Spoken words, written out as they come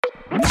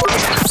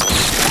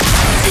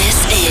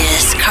This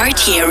is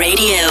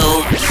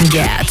Cartieradio.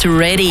 Get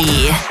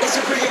ready.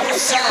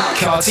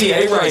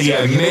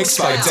 Cartieradio mixed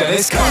by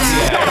Dennis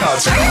Cartier.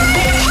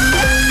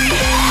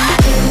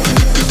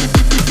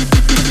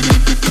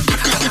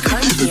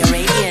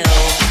 Cartieradio.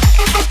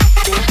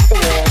 This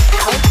is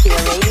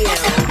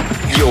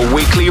Cartieradio. Your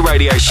weekly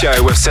radio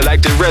show with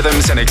selected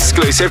rhythms and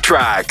exclusive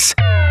tracks.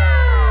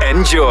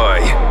 Enjoy.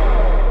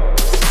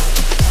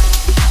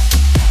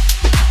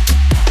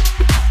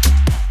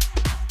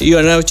 You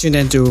are now tuned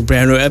into a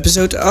brand new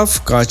episode of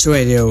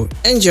Cartieradio.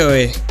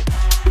 Enjoy!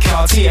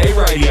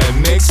 Cartieradio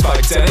mixed by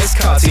Dennis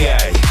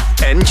Cartier.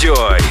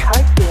 Enjoy.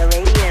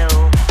 Cartieradio.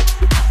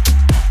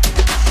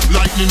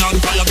 Lightning and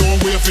fire,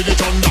 don't wait for the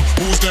thunder.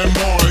 Who's them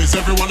boys?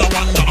 Everyone I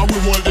wonder. And we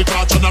hold the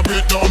torch and I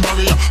break down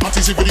barrier.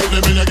 Anticipate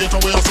them in a get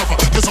away or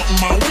suffer. There's something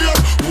my way.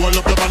 Hold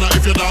up the banner.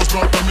 If you dance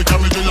broke, then we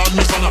carry the land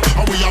me spanner.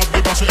 And we have the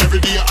passion every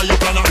day. Are you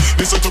planner?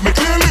 Listen to me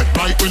clearly.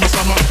 Like when the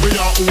summer, we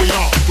are who we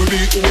are. We be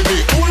who we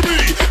be. Who we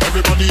be?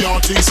 Everybody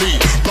RTC.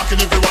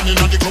 Rocking everyone in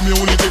the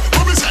community.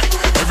 What we say?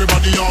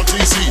 Everybody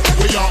RTC.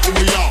 We are who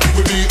we are.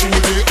 We be who we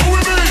be. Who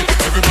we be?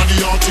 Everybody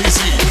RTC.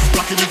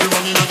 Rocking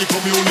everyone in the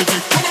community.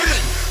 Come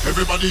again.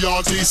 Everybody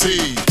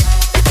RTC.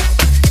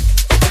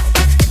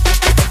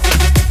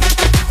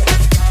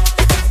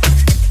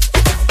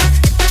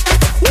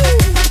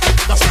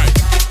 That's right.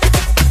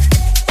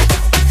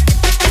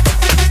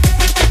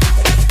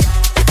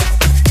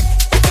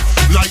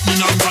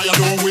 Lightning and fire,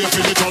 don't wait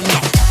for the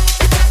thunder.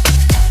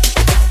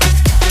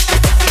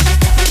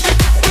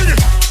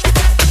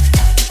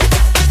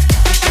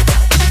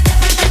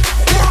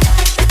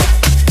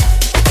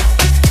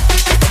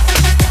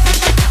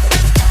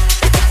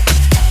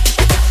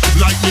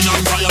 Lightning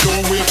and fire,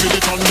 don't wait for the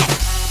thunder.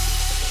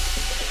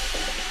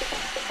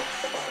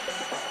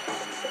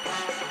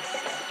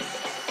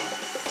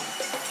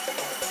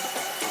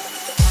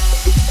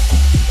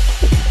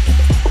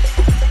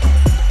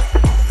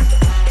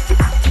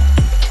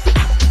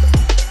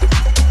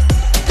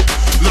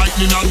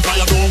 Lightning and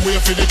fire, don't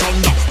wait for the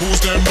thunder. Who's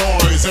them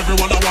boys?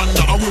 Everyone I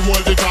wonder. And we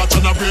hold the torch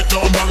and I break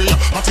down barrier.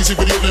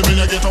 Anticipate them in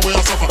a get away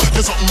or suffer.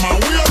 There's something my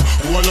way.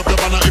 Hold up the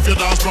banner. If you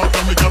dance broke,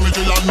 then we carry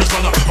the land me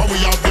spanner. And we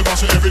have the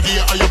passion every day.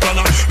 Are you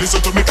planner? Listen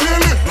to me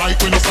clearly. Like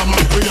when the summer,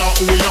 we are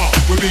who we are.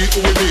 We be who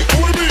we be.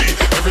 Who we be?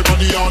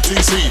 Everybody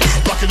RTC.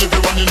 Rocking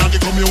everyone in the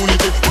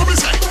community. What we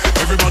say?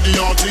 Everybody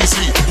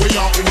RTC. We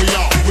are who we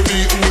are. We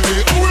be who we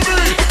be. Who we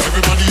be?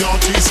 Everybody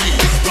RTC.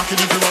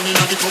 Rocking everyone in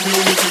the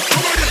community.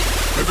 Come again.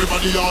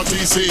 Everybody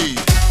RTC.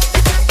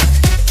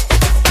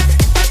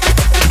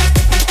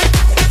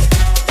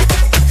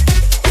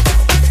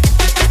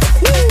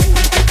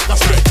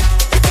 That's right.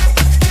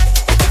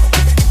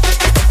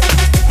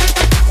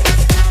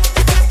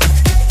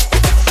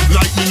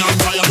 Lightning and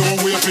fire, don't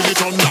wait for the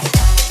thunder.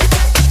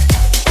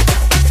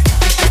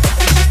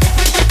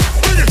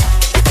 Bring it.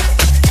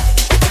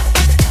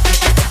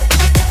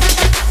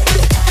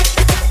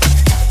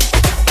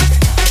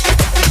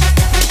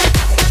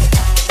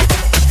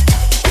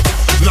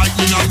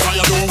 Lightning and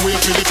fire, don't wait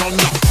for the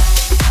thunder.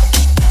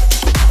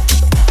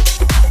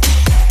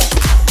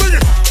 Bring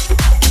it.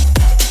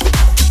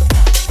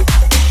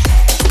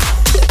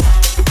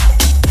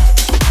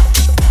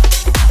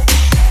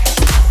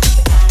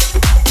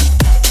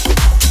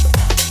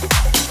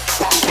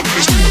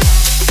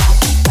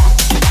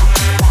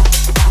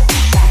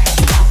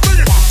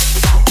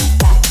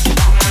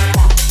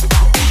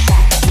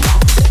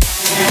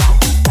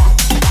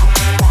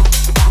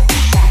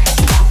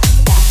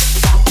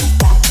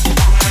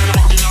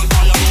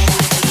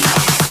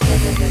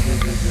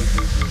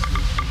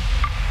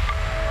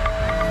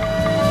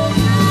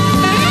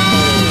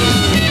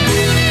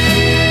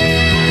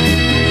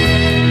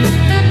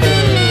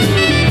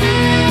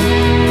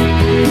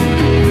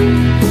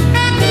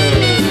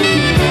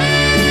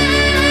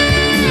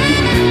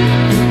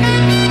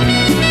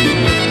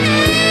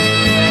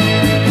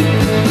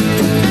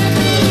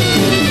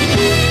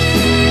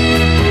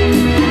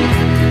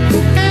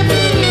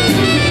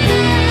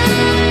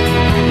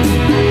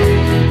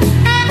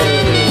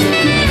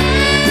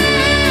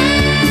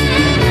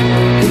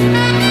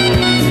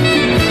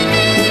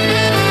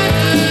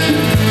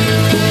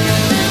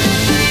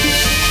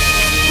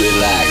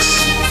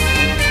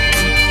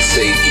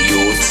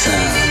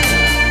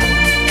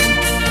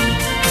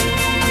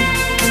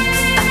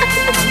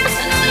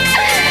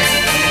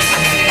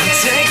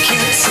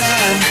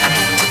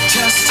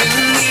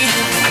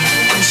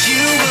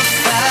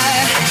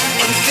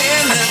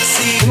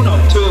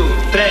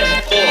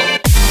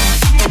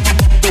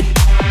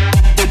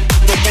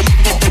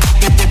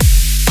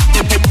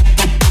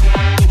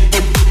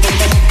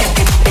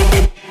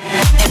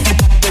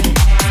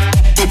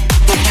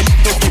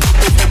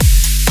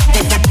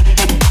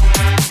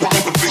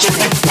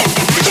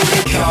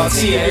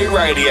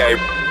 Radio.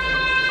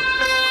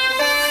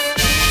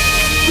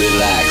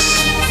 Relax.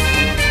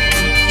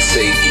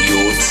 Take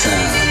your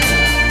time.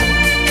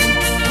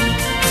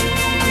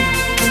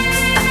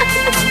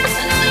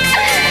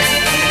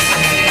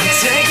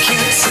 Take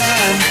your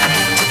time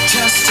to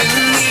trust in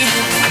me,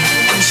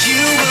 and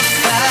you will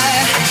find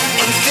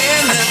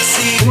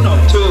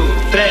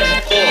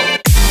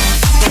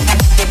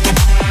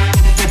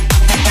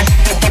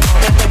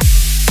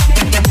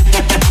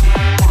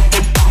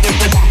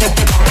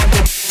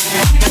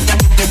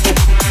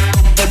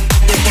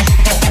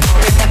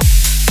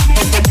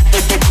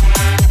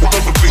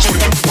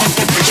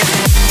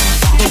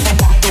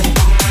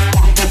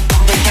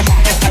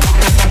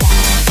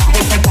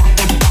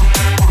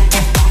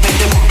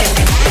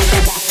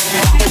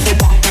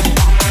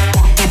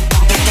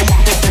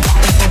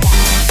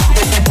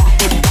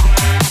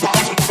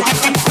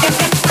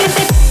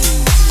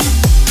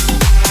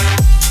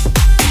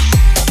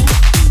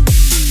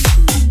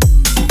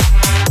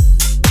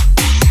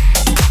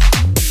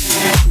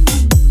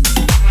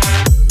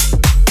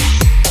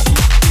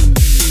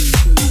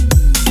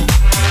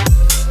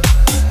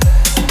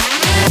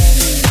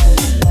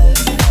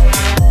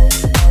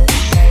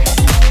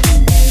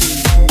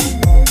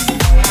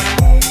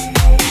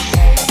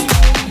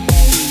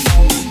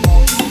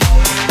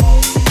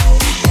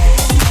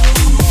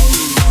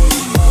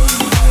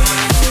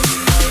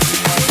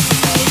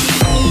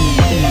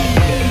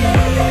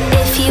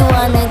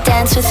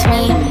dance with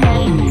me,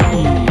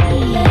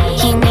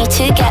 you need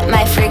to get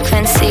my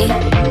frequency.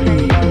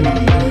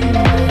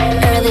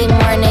 Early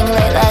morning,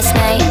 late last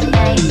night,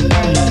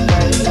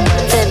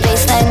 the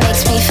bassline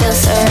makes me feel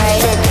so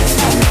right.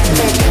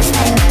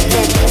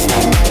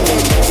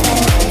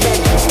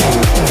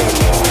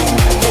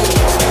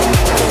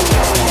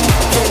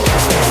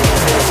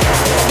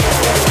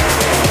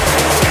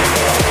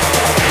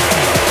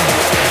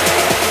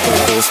 The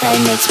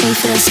bassline makes me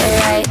feel so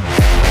right.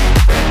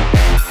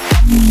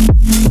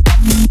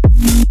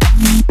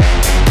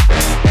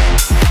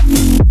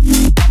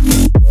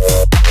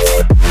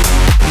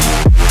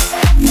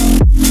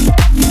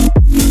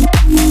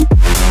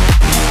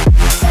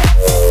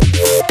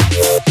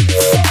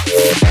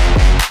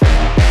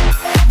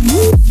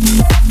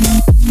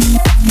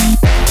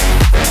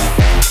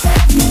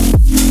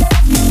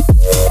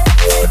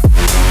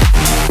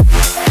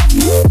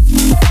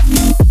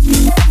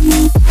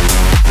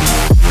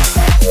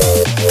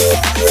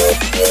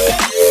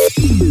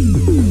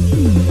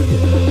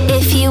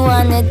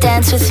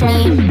 Dance with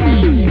me,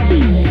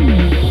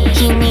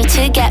 you need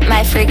to get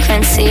my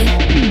frequency.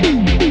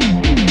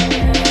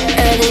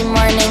 Early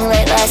morning,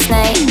 late last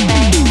night,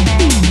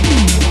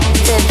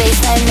 the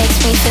bassline makes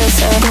me feel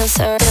so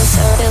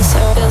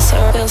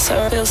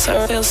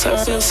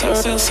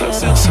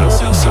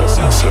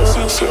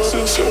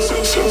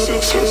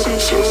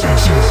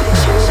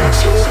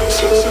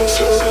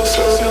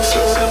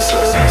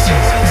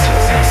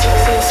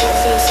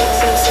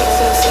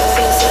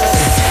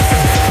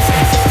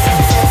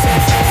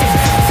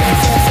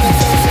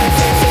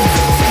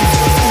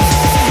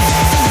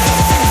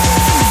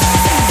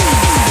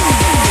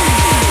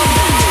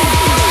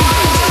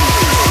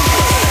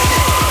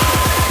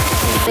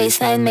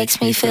bassline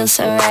makes me feel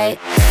so right.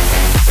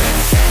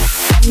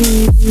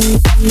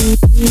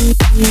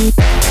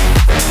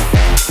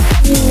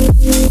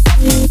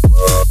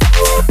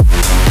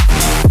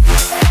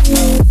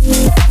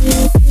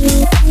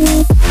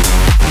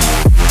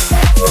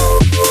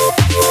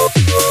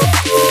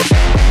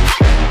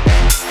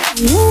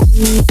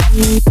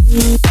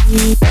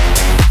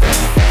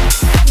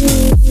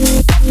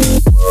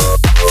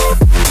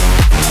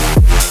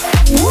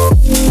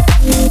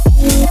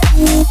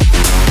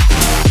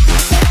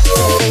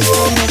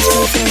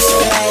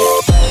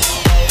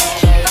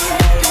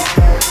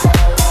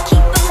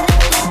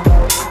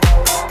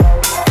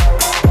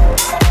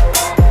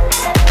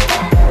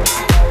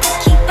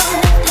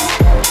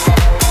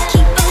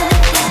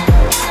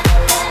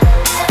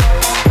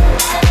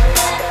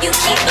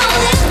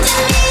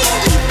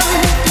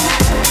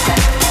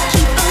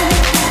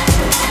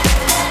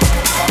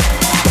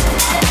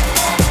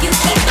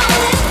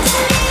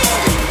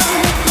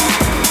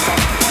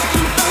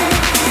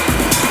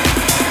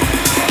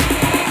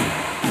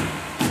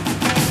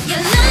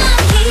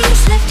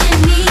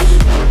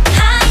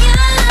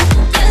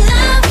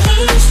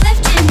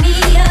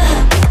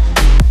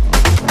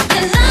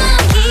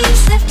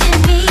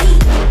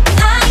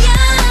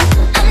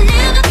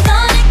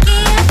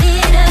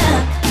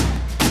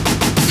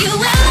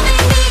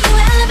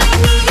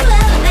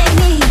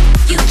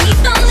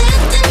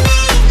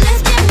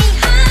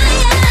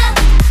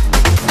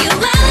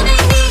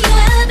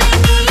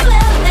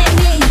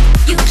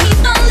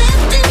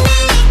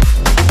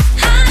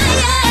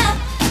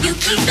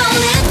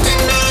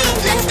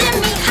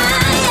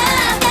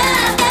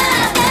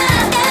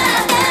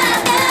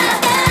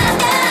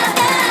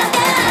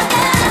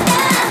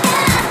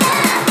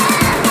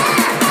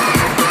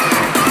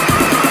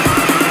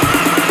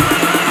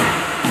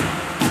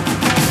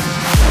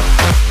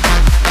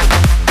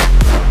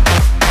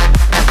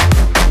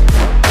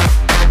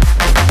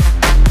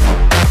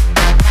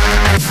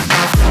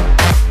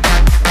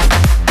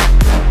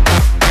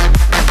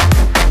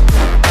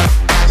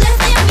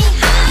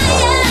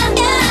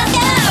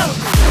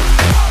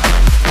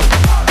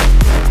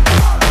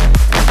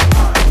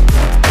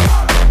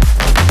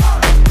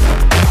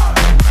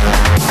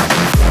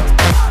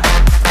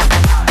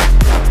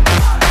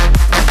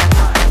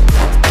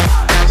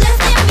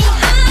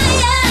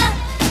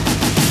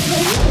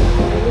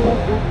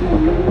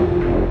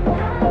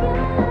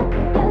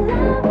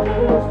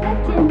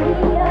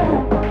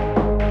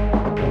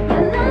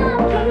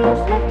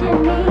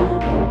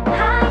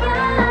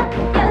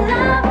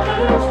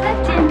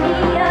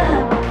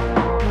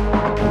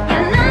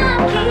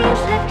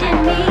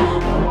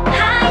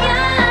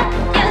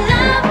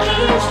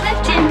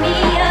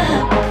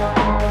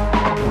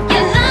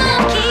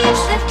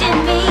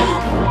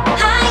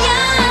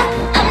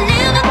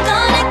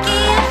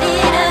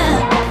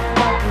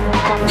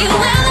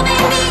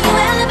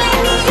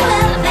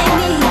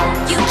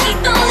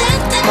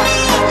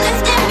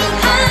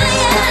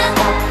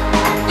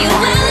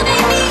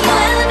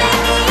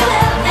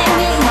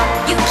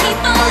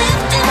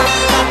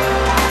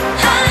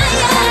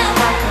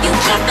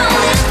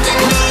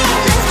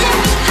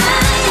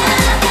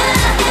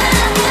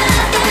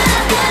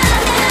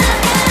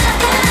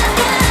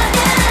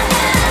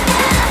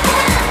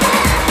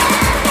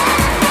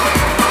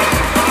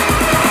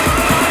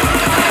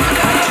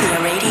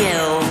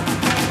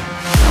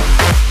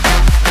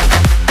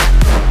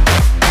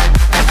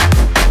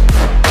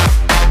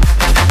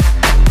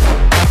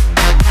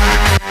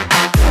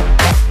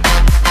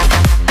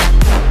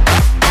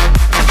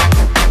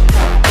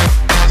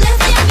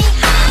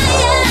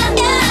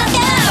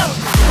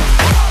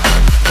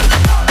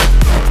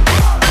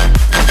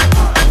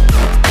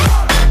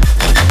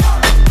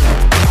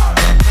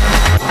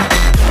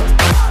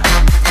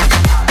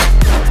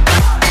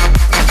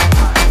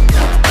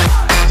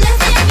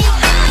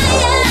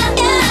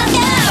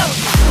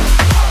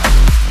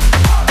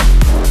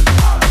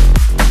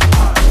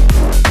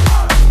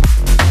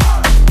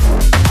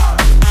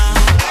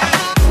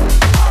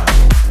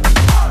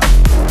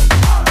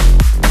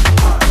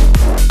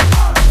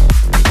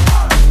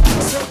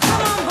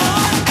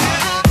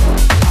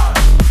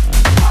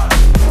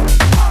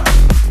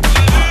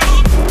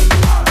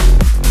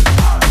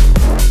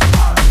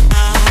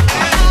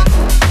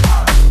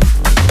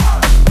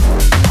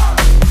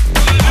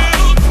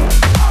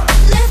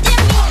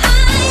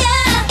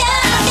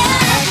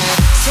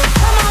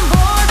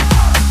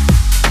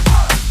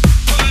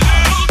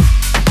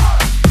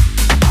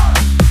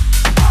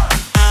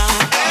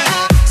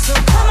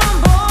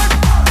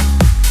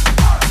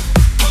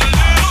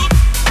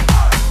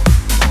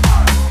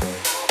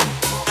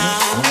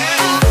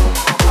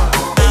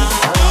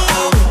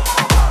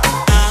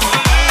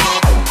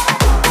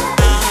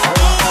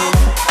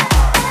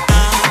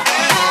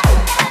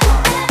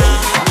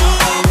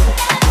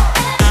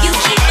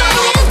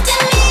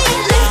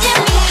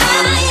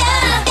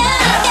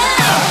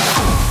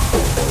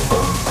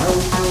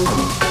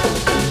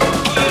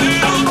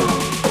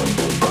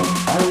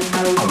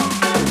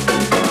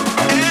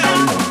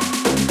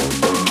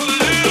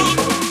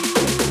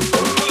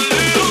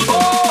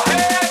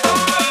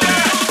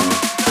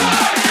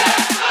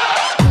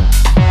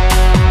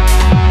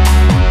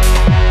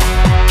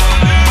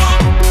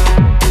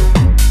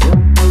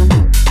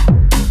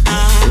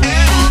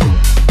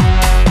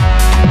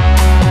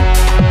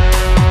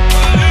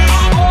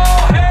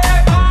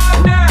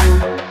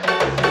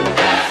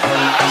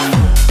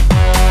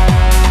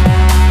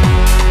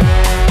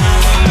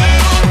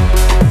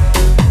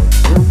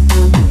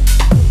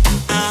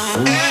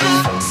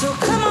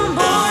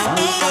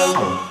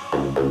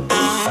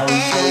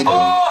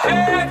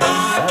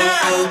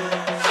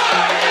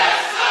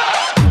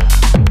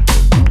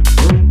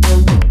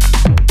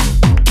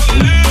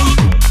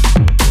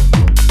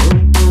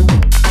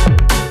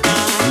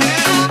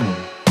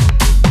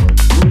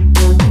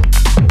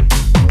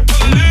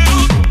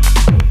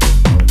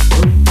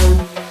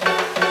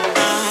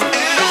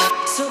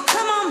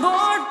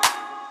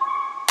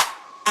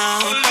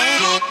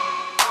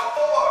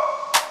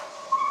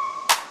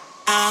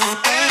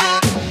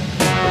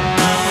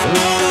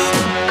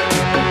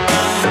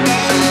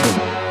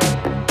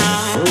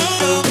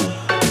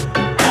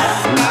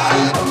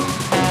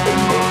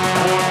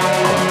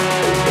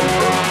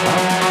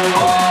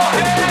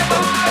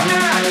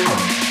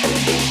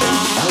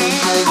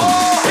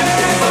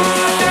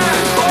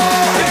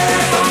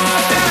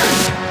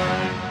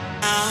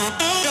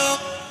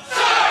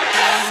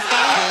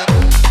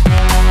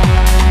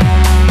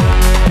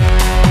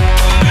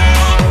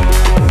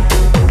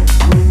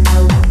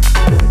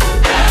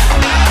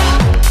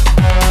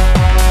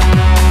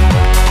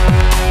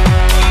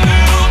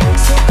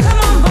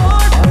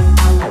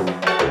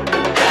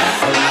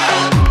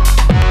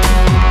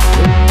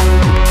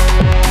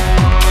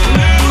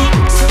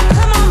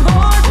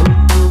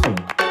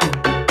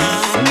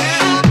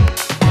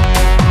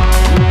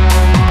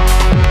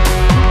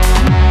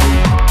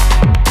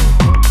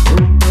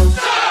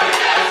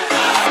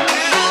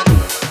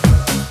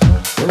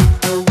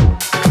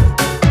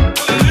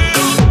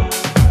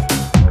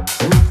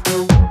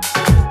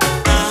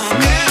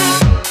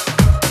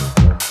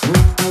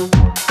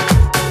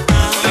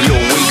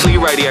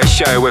 radio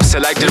show with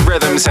selected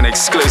rhythms and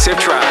exclusive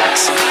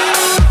tracks.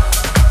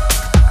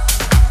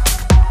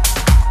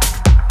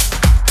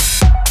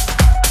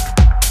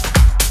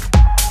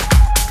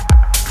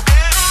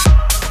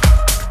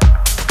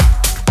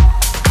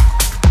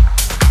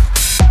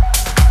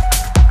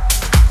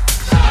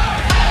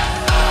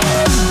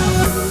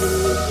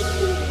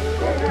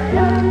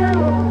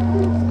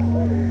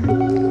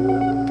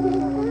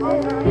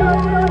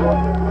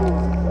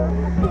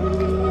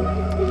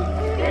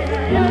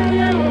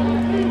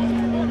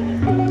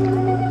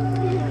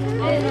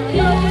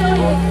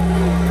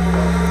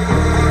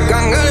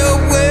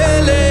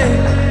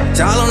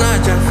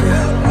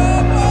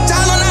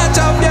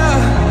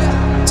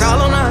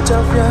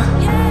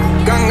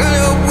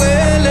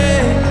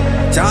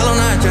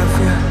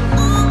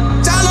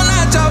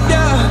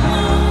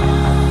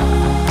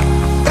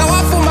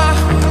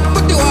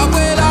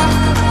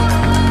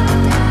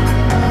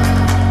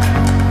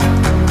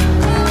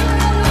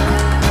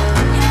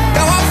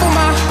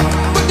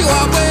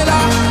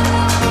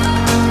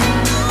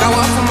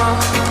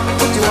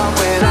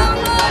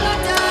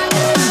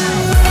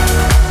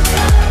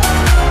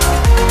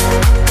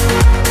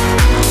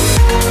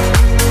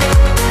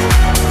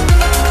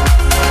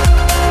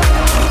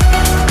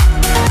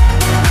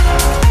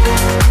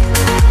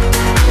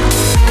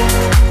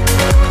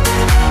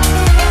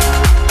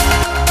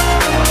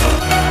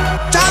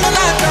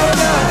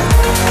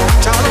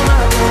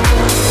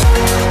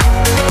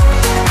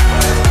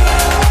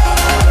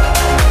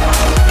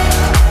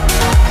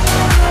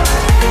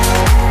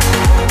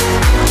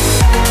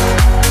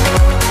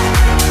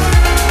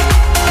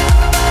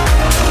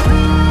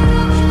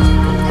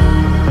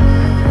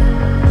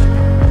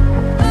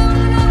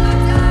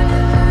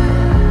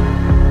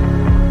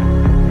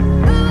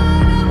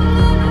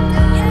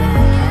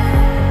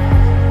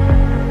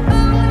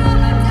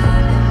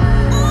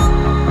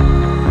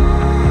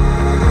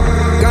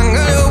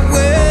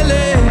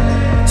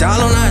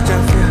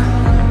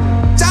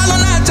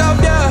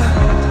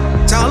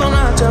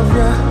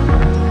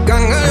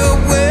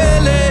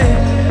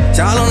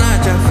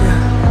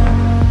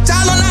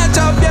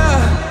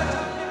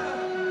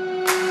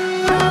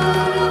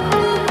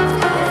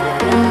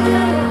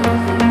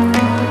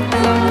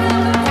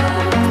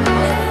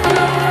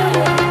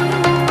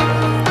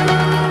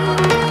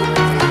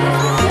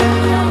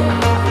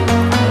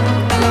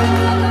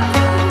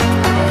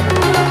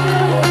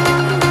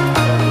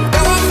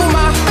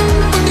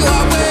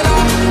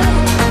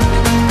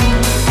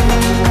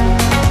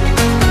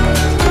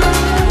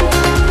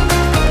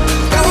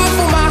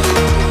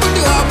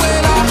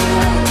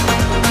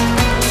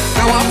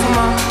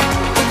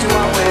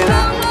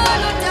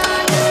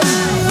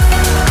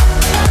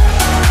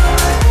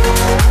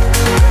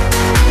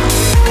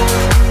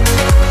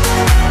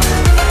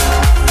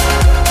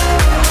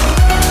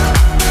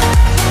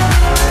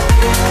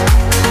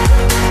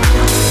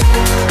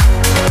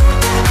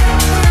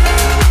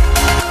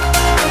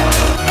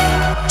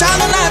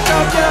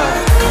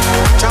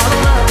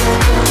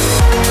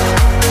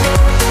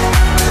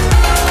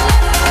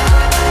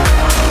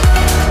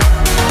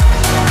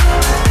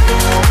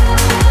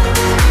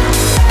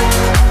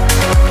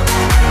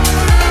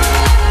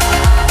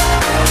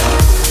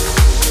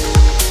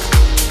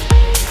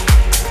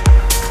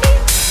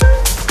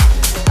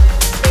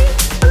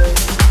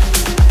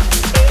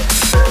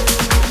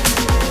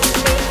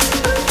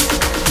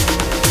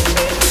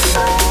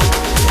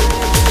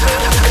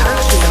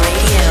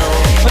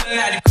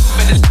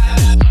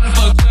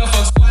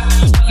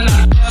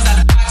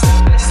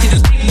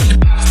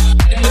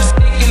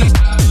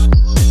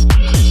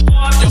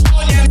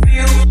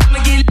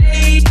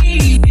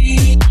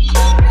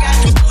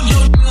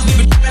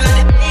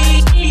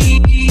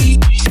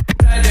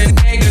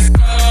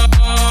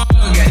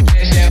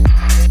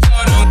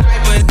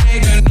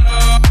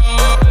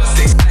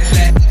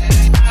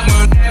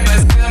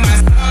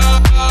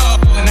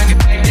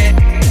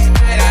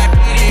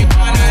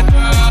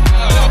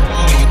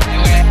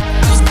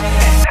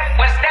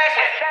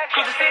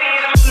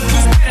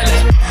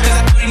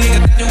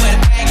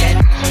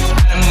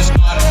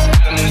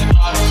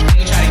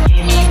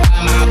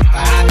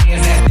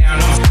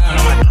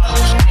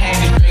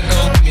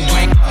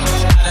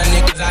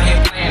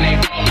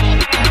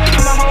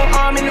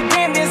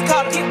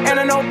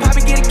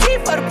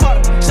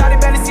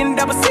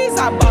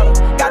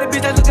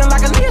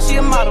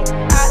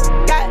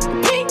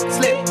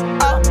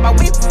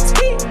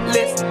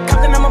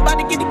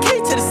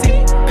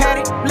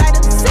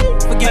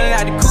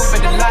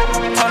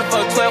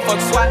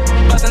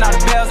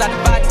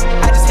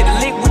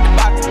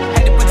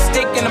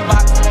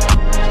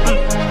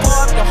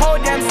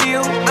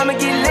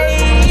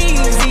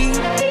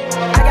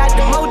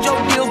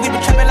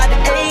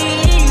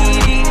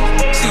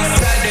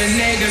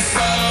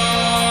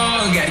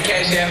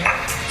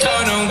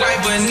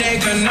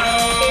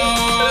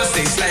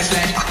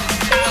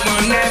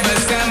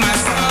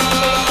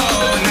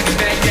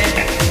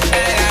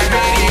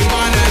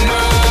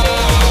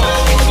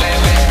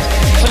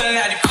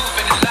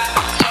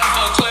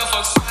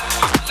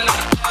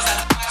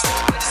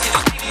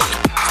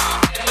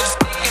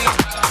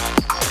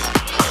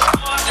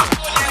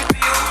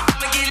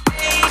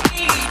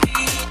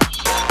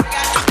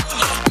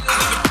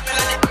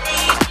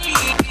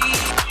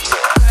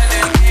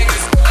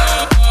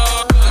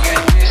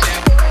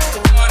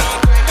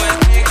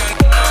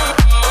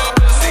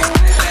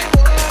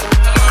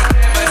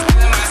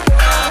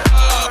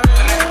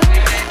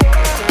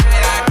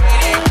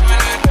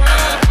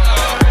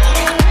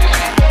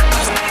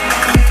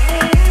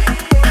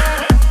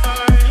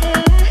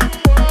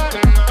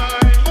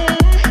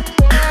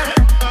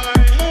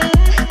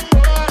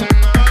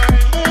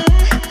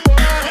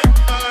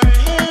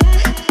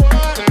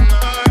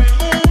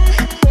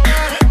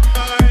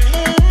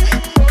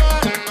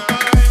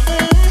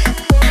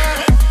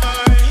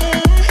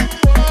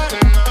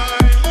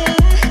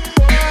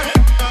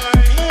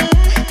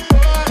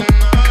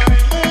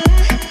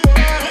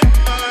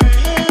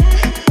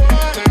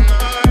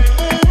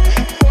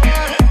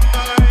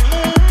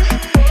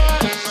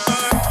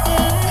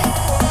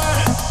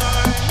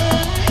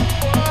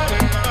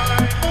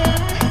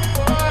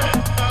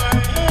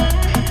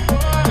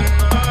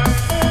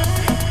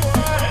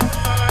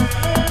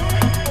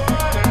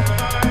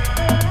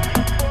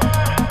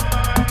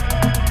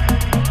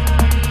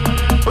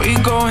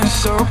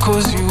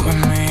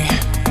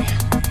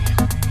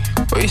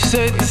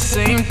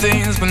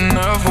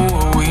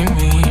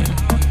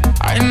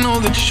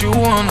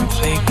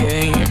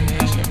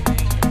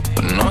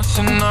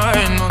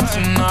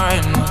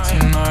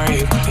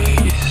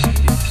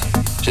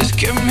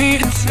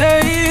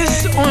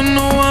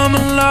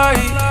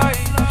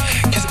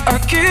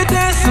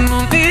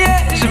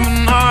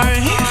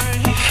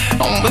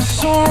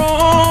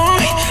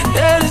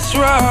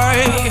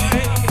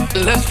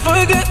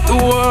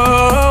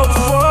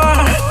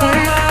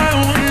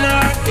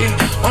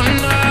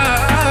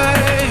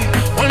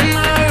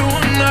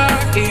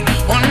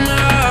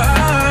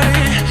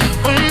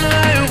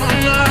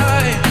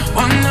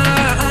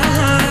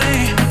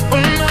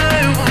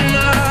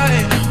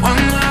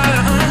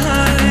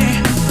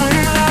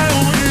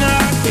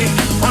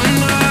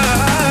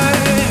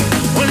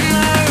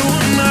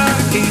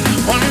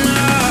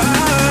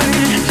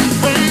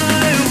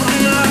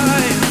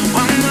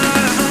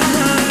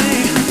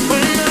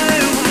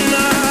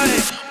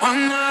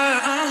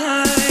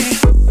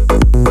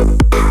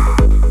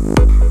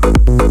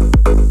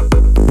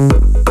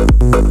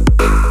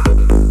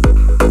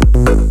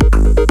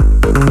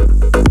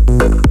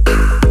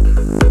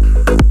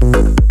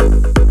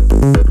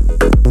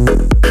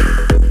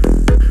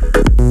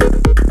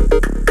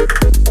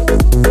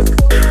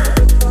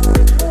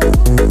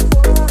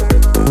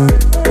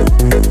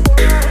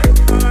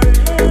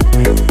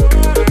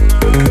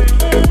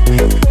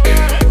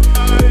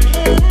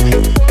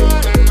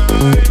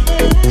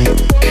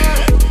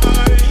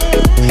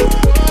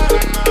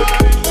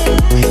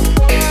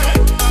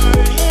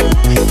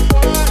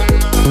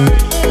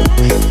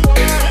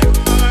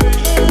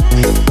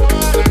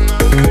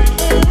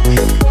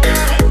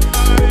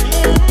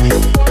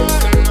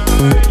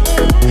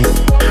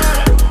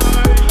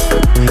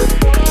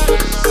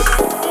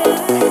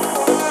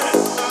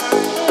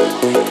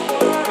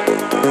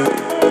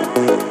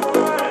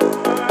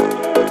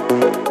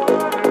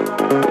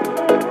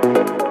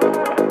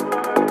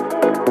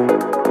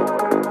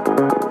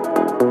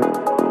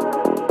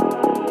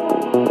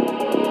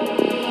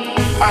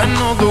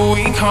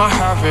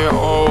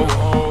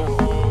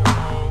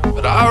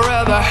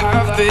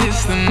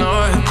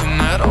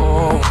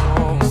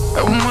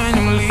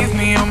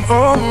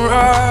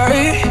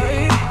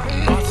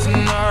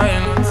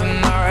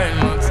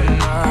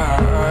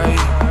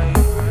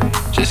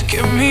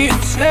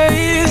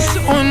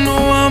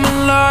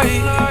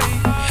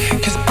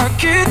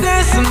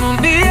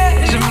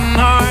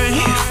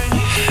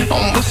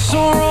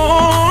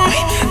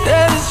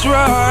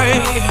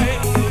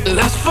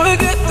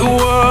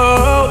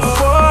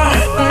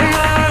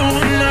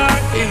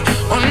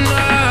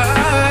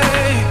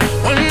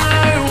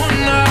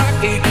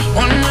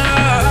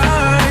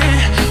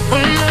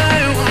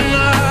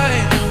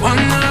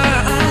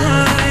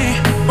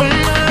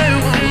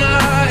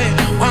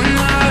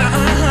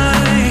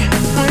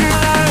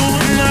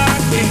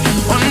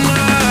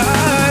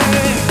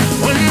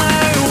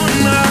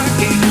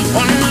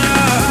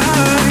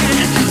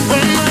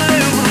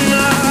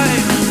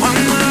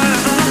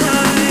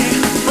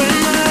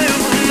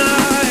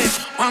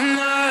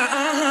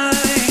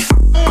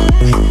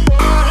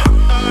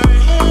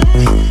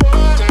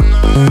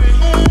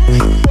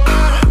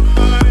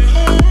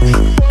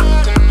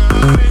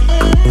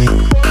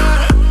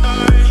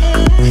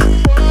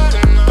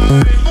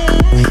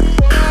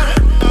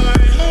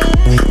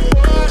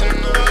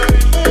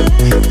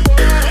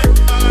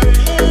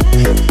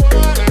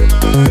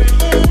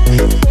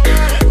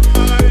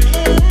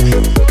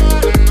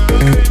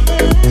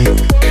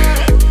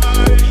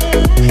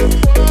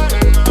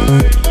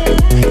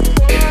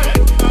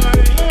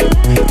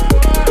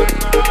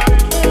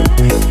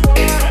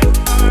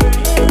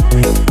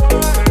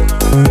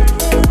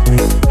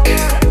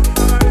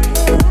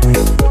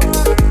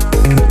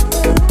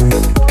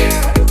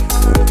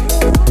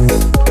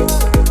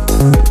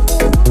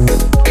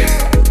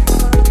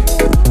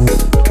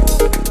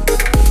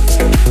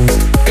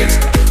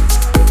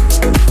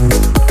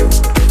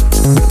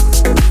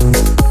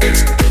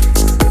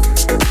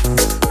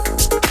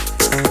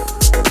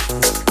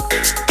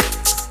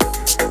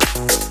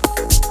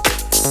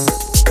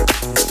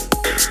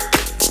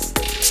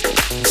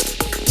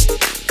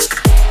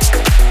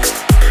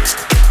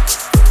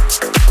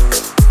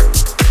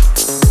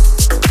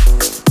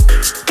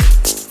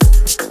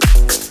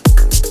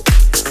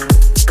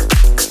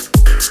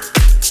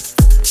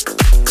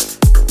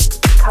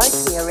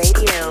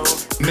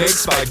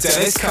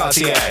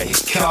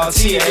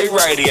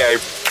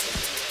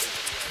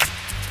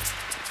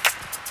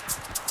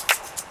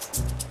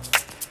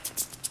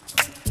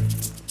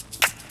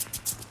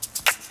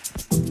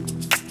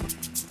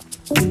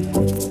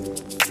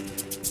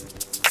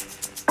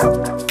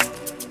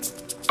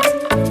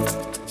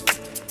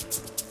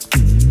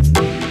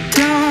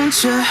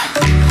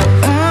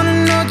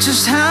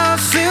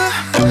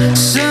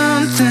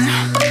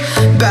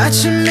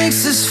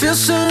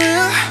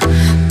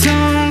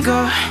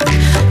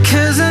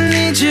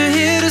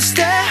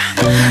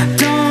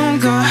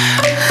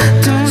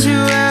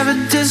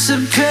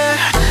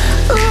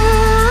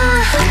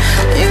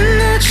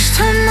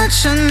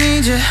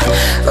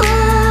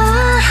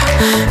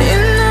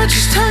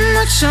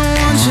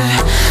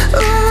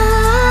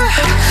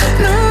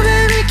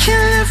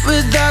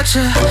 without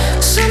you.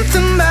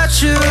 Something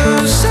about you,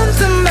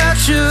 something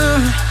about you.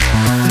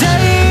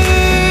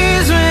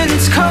 Days when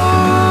it's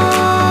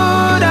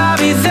cold, I'll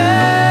be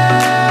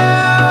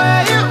there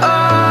where you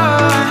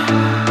are.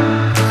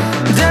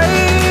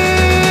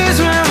 Days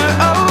when we're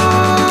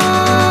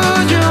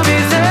old, you'll be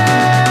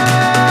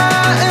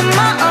there in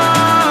my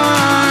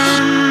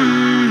arms.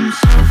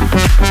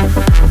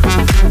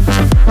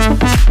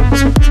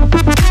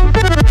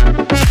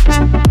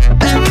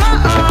 In my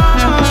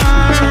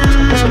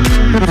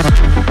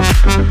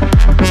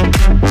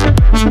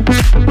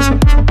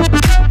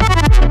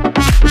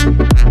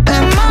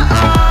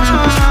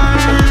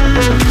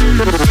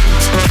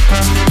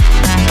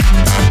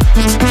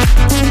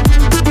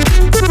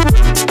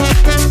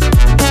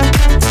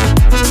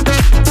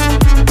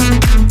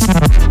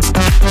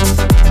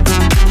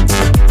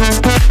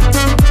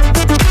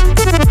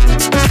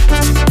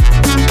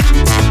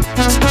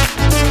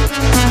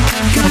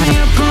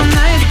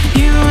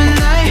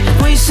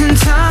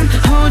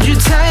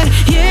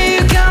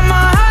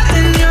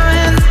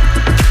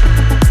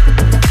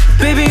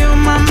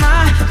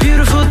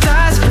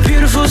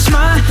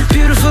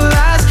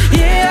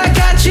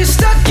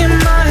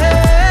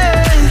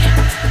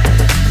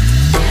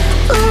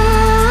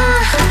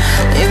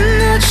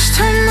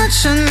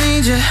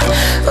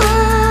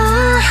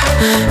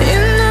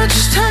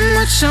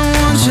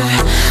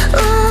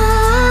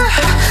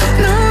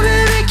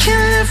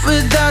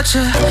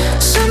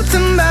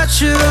something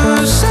about you,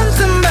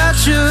 something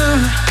about you.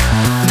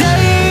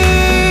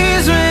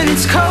 Days when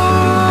it's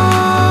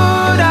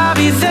cold, I'll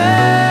be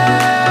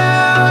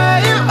there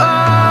where you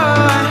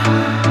are.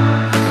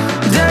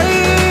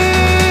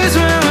 Days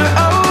when we're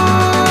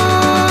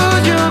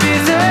old, you'll be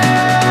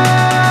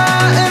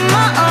there in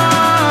my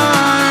arms.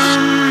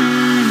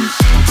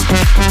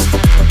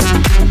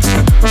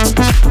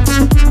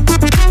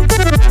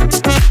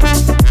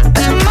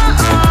 In my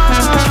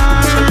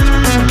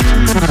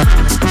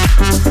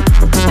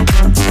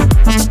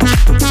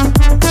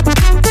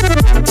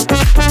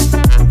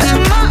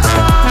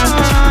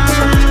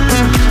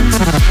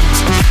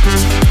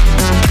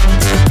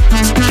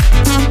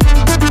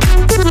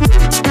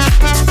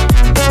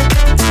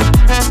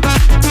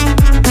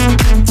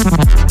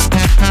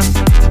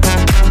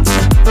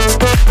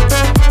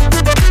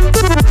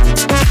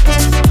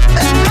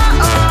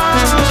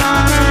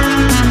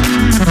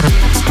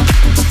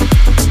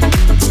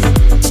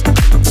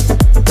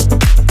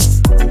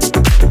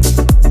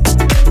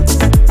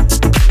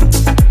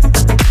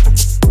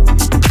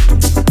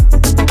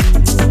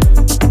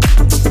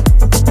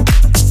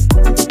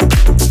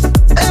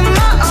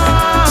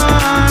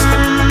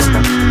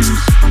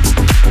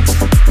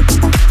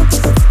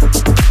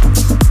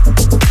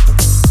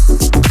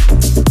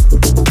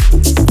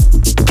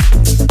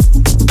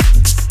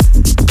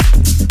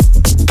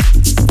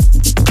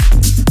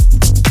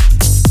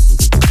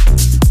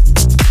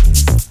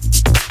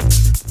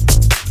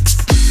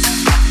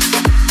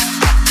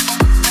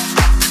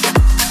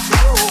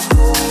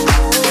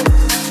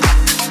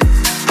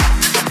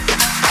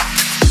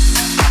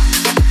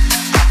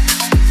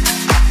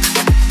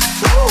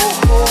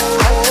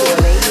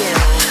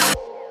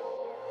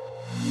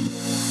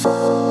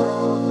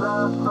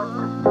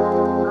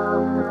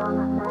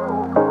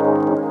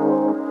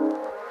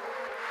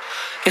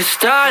It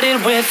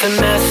started with a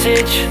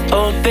message,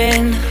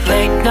 open,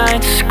 late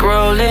night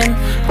scrolling.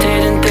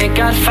 Didn't think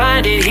I'd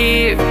find it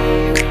here.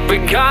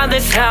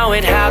 Regardless how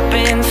it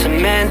happened,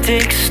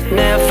 semantics,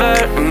 never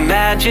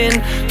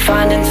imagined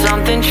finding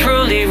something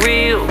truly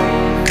real.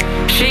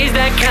 She's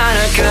that kind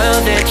of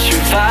girl that you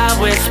vibe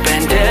with,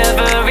 spend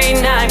every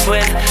night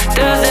with.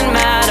 Doesn't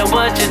matter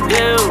what you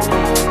do,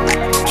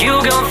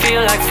 you gon'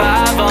 feel like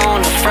 5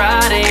 on a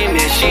Friday.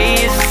 Man,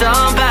 she's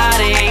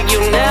somebody you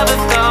never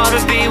thought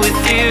would be with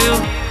you.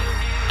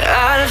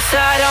 Out of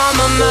sight, on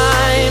my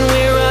mind,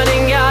 we're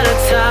running out of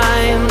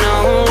time.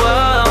 No,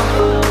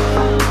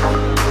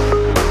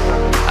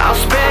 I'll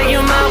spare you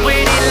my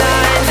witty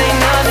lines. Ain't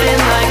nothing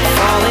like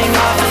falling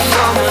off of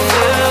someone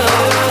new.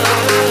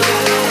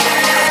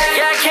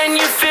 Yeah, can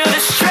you feel the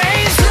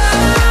strange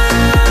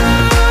love?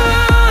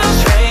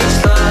 Strange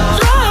love.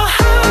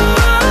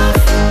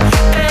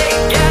 Hey,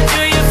 yeah,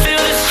 do you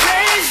feel the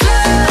strange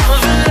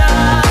love?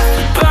 Love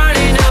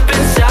burning up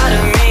inside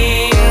of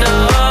me. No,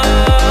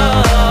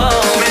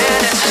 man,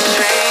 it's a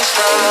strange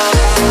love.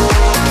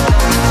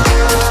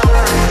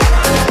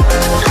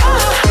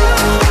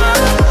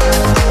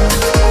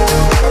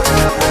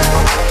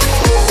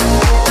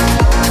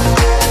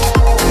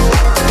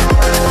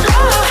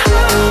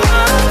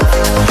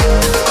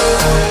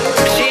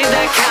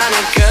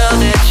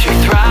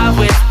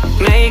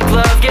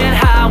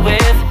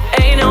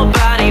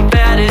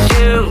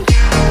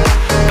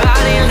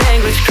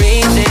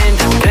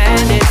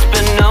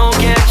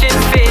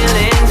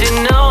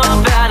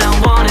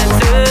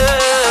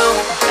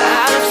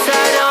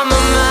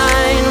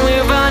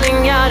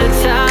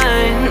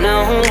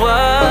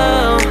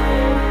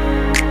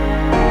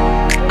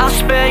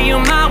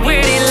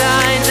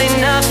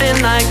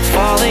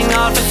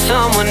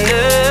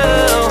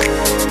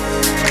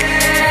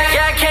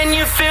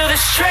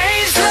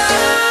 strange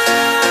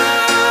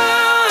love,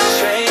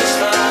 strange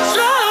love,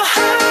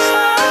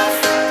 love.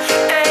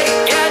 Hey,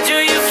 yeah, do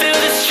you feel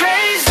the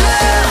strange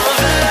love,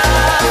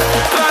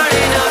 love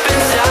burning up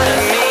inside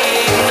of me?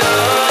 No,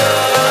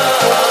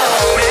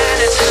 man,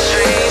 it's a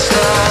strange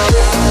love.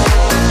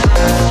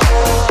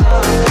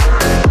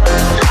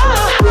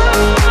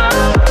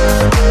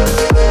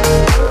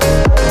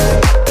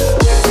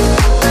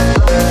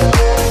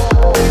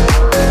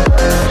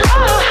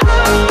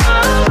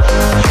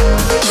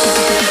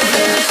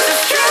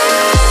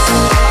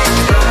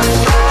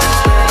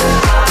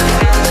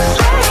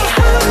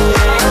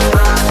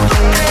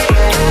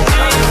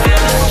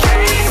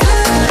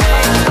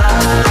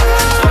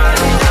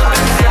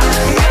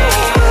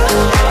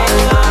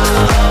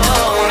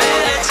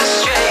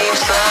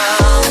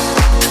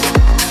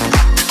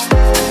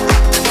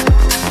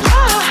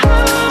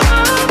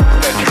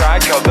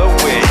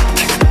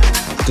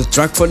 The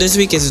track for this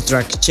week is the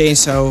track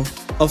Chainsaw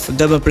of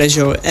Double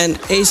Pleasure and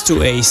Ace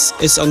to Ace.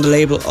 It's on the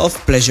label of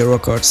Pleasure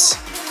Records.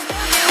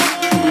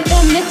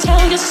 Let me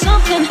tell you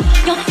something,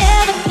 you're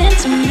everything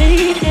to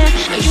me, yeah.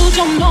 You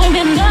don't know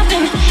me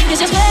nothing,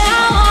 this is where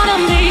I wanna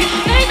be.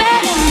 Baby,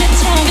 let me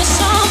tell you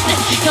something,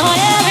 you're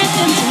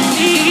everything to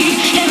me,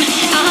 and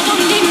I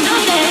don't need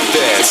nothing.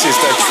 This is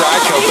the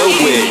track of the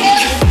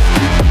week.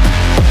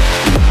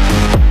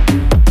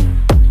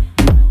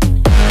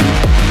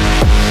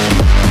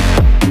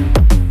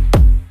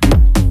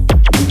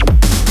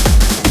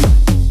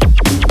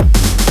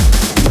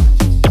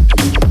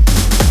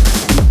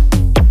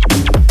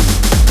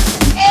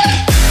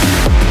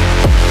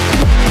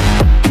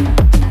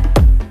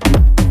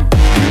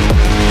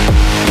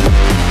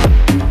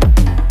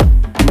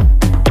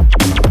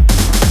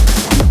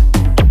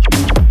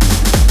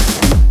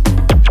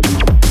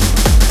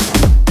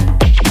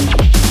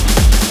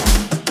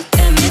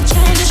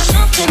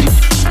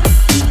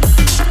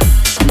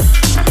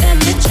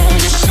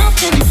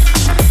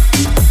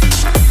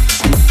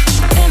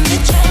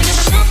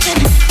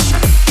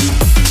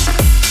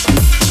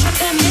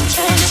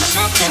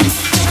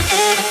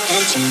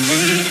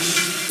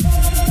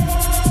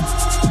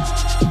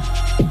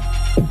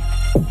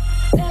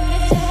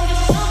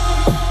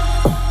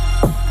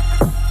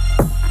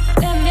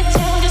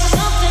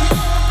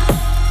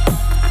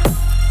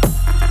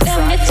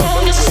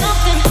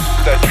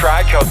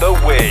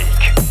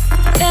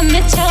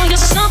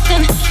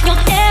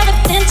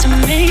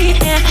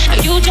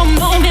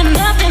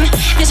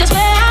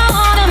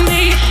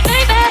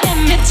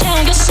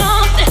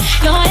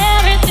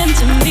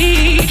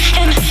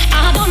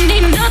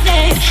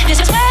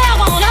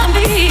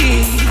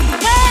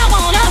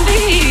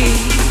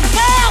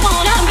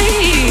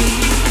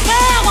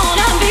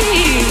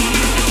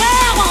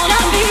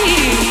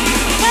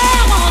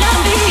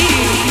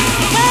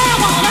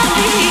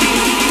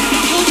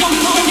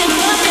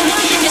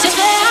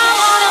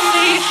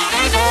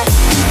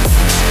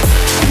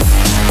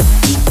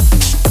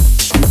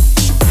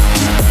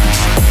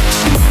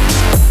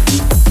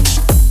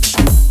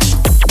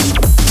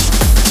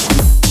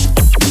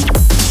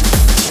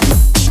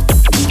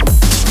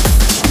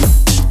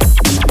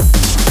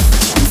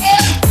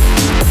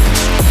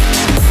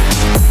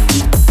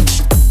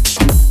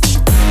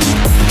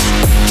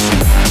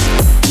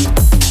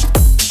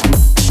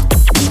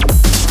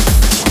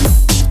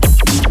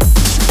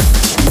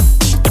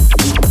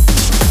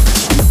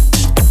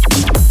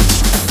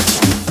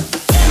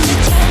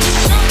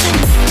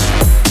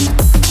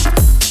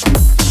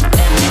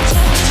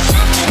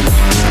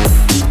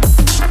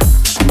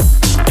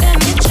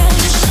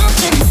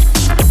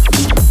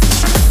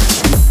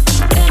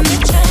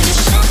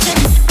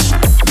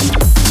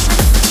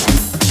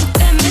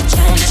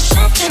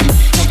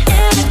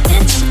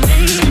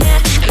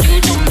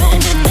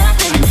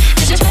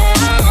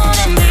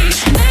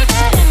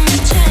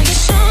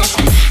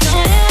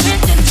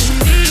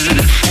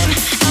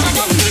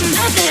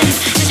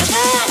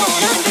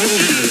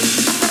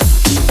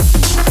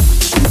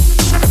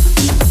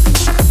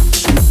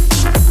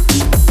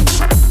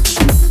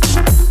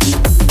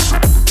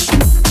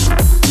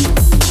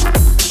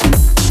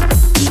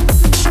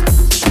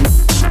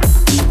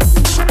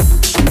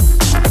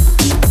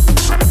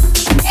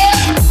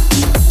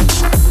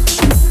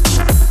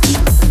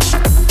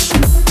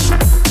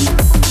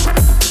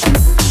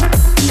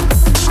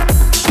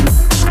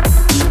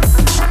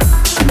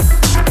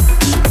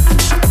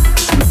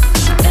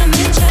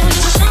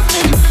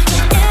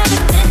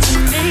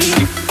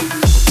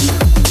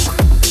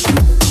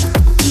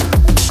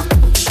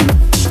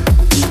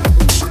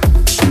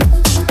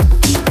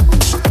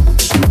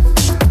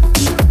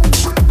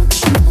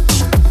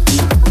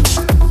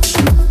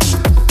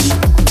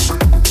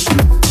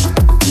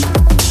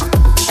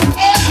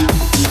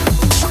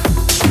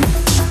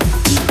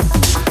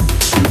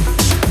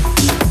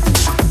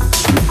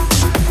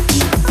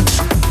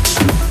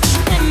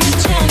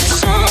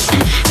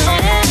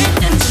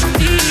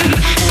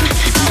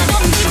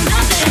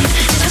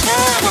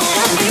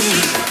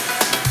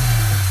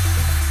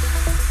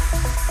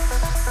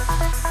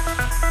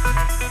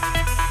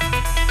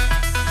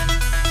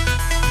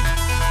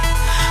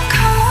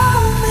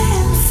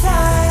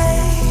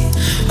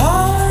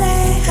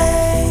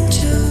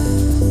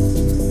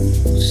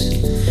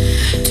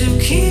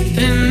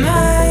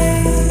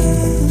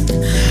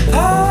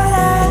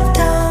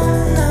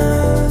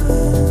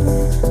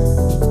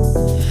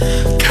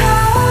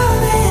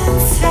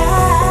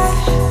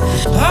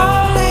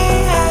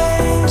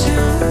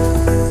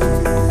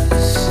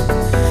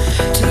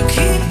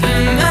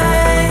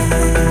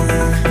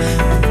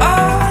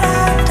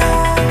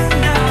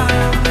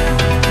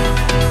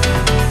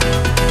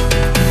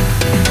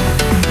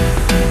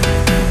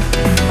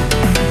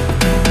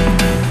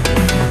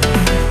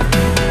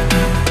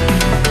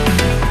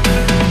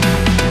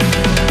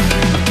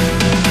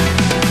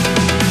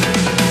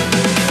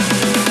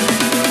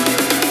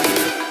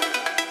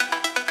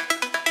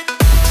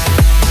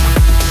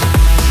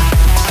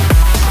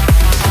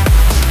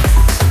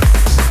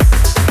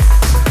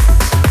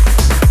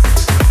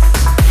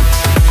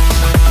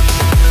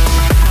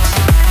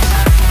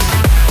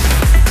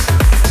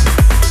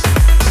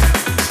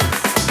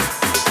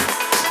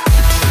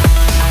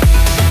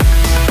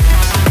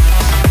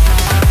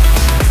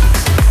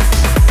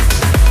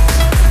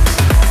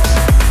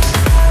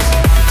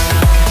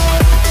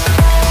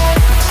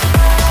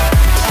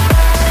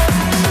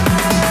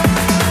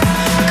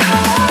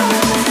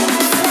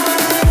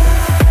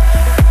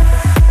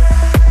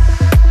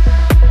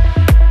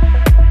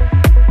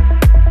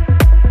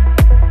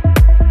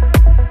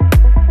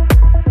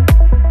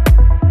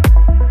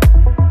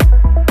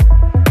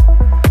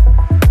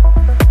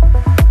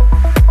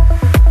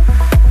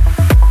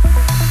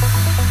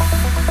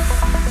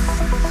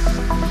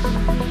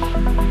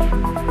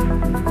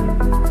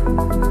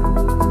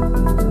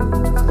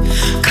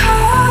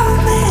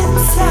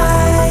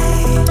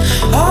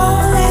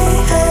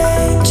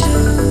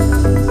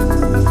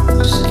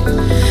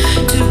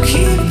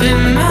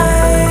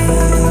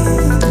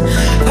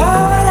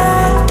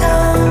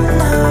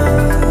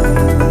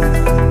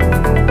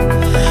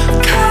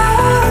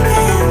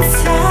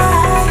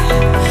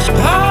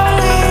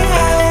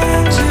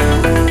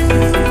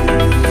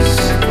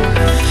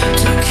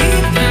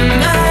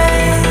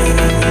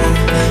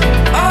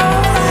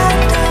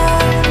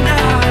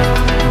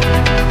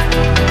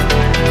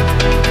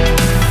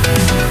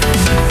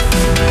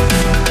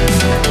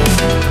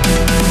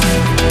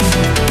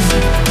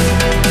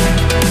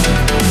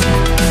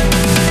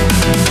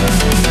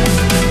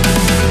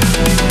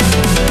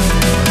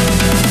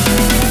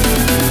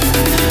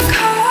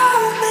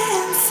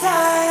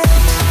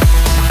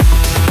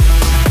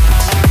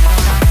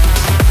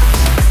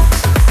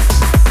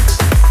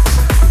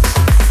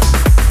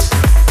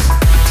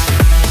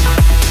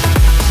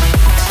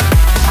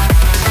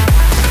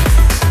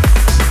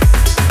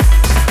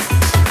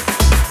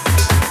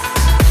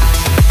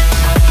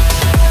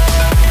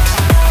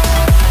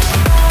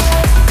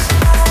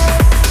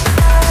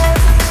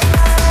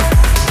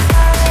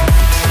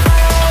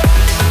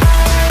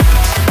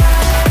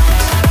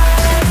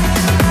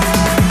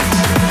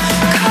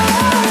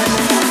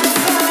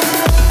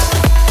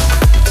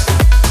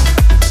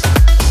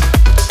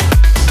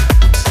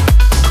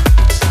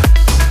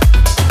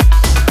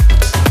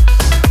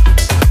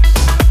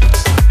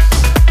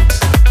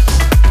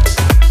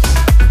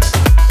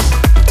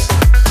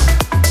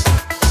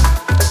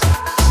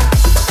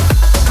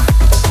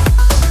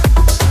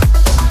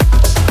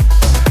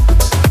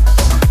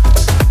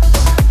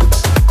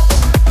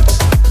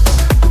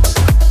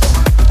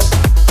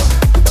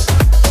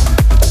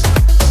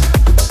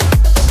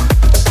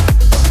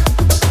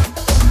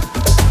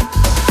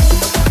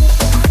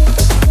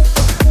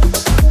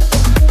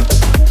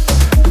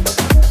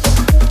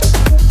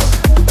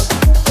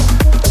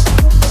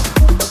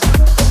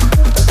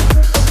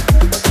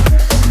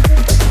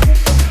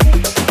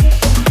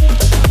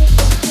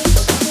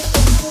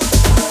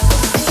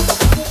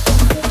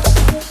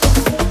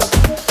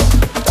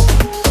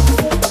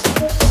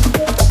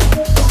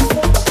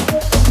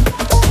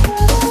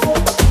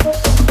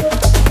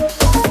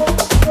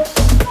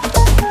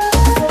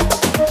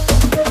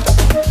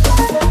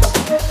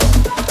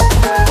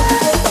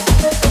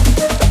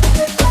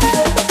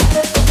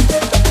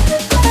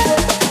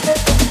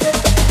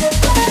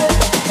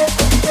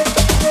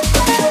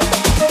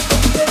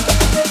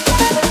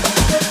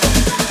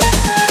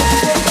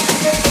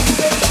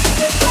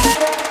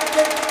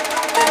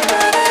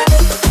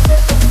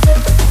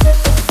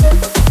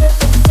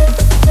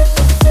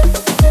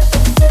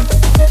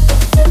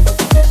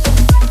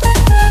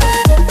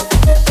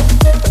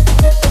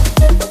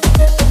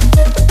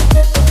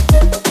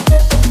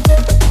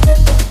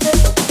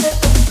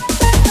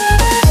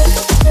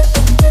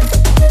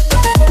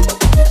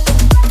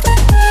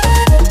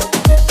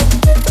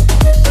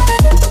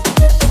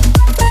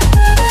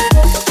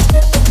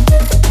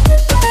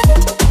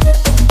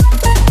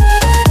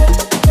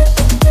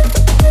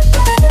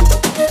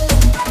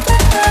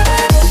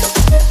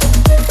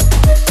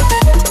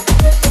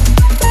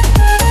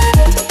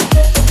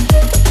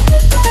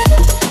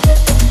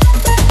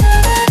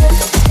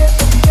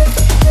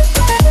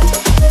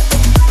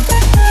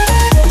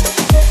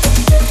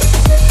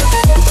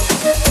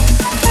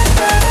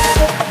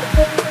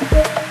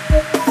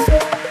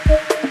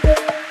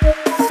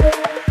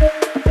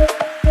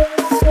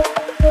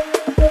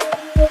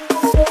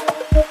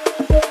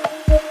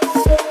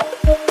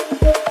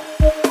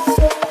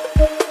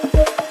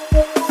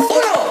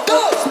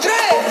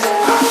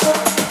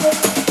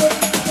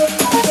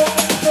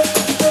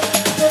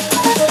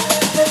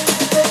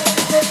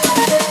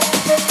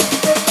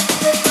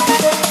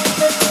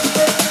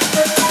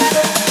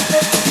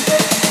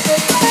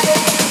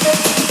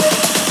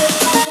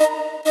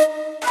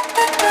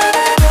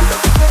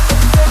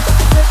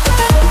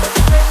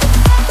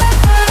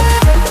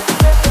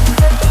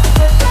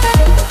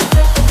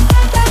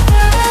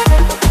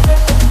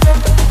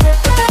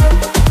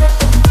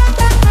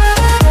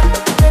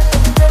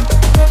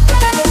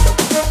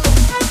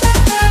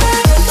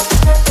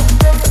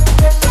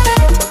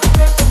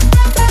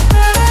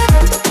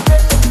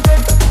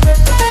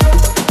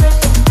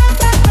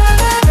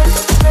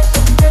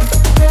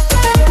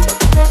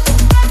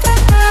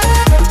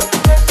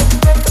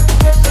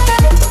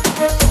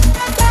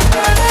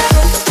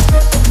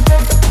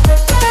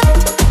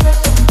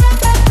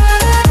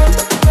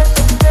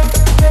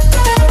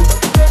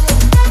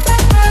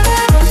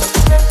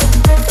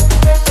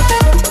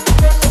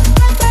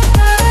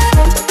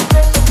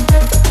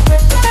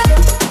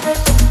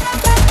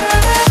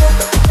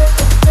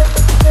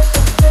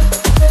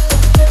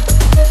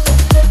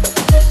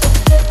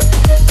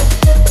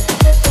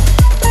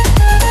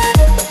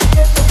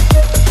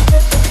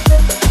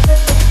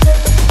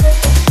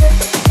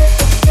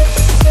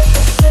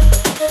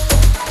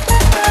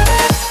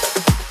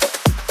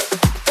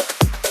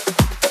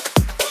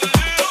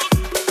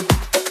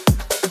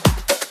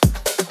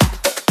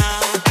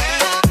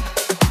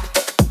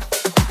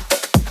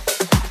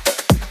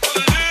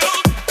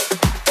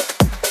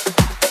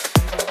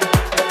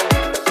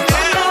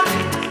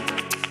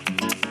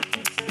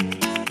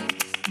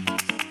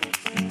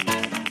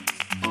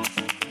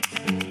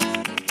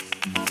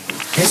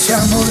 Ese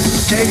amor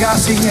llega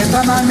así de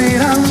esta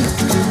manera,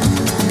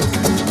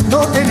 no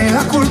tiene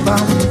la culpa.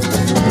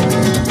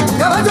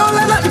 Caballo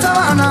le dan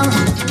sabana,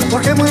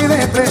 porque muy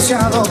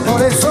despreciado,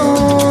 por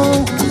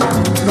eso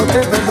no te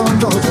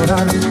perdono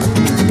llorar.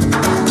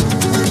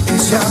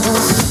 Ese amor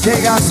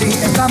llega así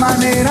de esta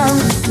manera,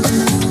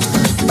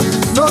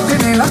 no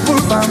tiene la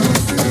culpa.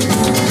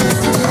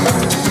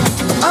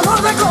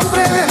 Amor de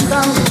compra y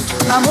venta,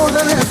 amor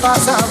del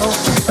pasado.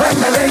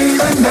 Véndele,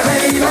 véndele,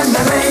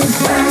 véndele,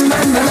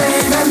 véndele,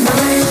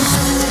 véndele.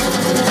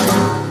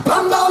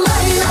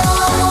 Bamboleo,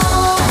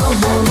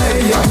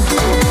 bamboleo,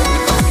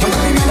 que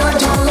mi vida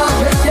yo la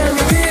prefiero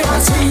vivir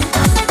así.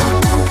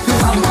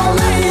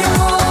 Bamboleo,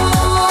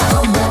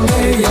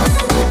 bamboleo,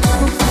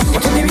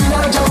 porque mi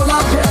vida yo la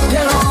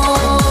prefiero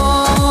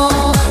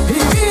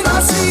vivir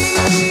así.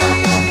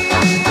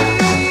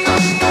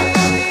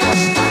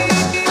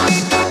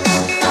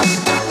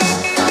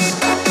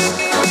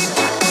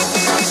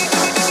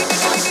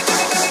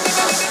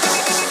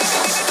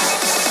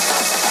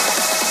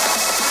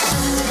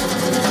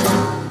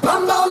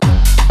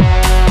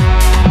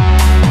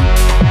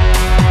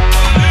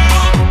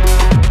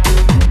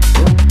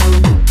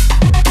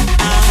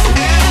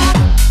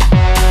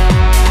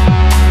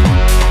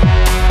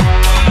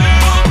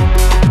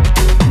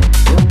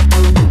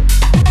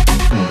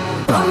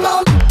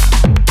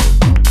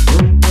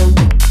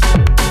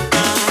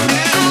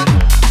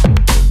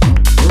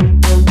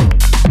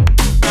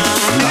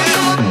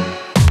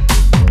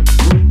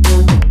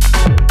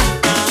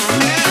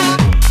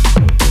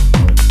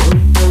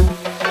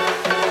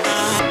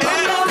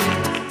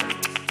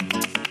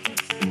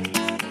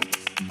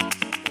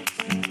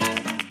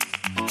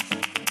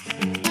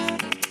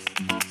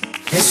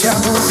 Ese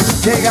amor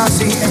llega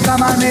así de esta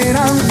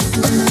manera,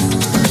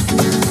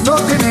 no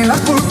tiene la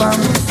culpa.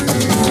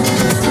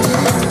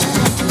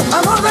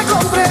 Amor de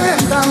compra y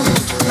venta,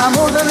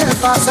 amor del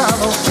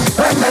pasado.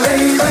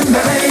 Véndele,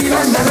 véndele,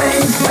 véndele,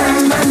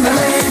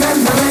 véndele,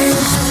 véndele.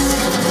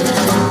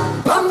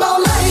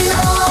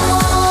 Bamboleo,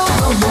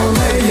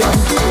 bamboleo,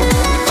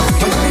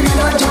 que mi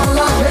vida yo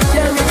la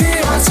prefiero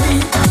vivir así.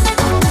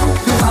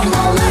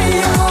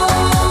 Bamboleo,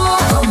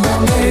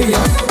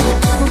 bamboleo,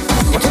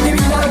 porque mi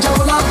vida yo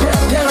la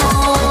prefiero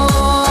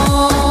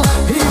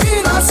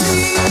vivir así.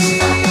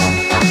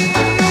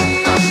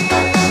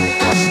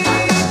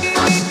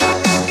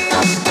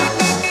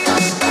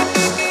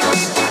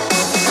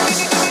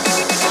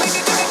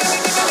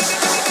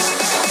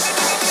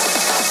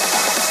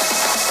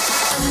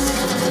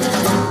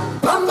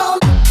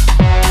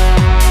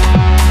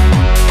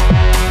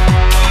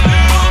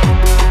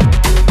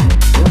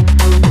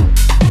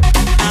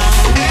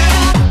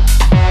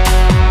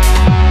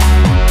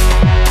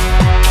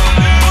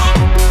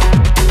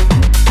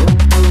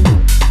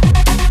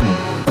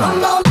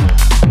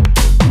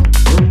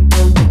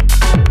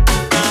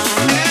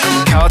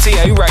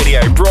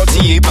 Cartieradio, brought to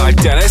you by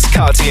Dennis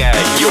Cartier,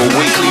 your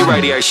weekly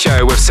radio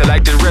show with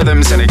selected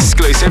rhythms and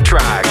exclusive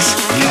tracks.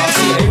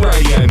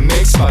 Cartieradio,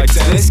 mixed by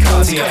Dennis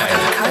Cartier.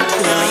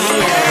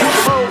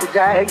 Road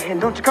jag, and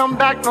don't you come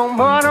back no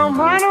more, no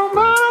more, no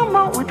more, no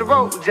more with the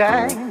road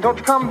jag. Don't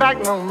you come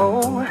back no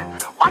more.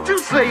 What you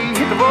say?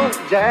 Hit the road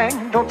jag.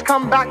 Don't you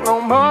come back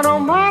no more, no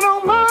more, no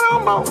more, no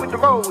more with the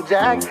road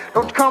jag.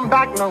 Don't you come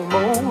back no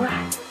more.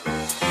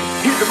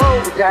 Hit the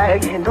road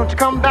jag, and don't you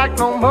come back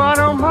no more,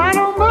 no more,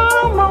 no more,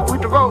 no more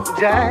with the road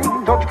jag.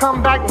 Don't you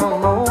come back no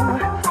more.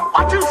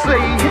 What you say?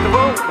 Hit the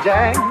road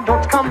jag.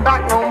 Don't you come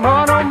back no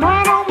more, no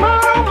more, no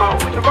more, no more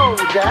with the road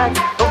jag.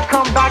 Don't you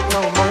come back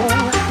no more.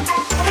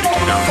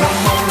 No more,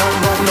 no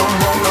more, no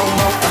more, no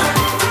more.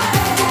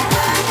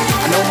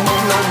 No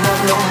more, no more,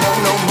 no more,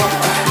 no more.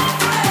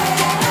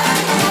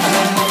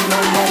 No more, no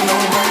more, no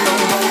more, no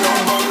more, no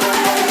more.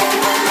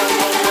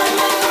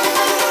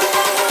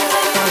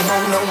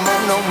 No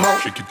more, no more.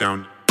 Shake it down.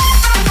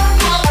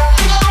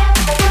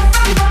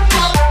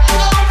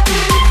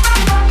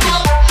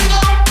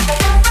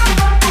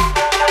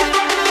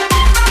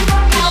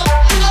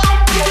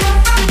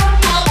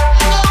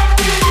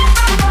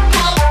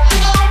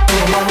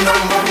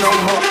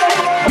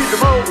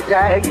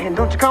 Jag, and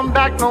don't you come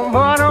back no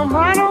more, no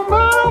more, no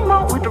more, no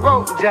more with the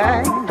road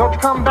jag. Don't you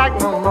come back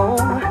no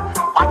more.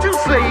 What you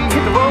say?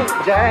 Hit the road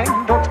jag.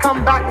 Don't you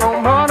come back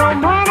no more, no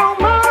more, no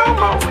more, no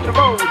more with the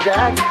road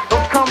jag.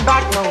 Don't you come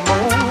back no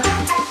more.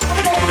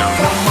 No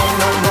more,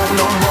 no more,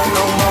 no more,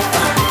 no more.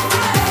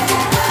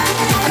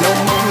 No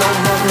more, no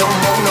more, no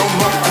more, no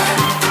more.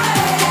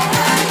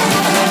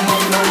 No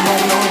more, no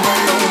more, no more,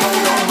 no more,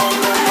 no more.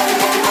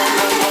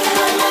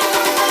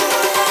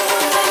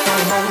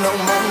 No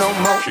more, no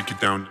more. Shake it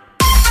down.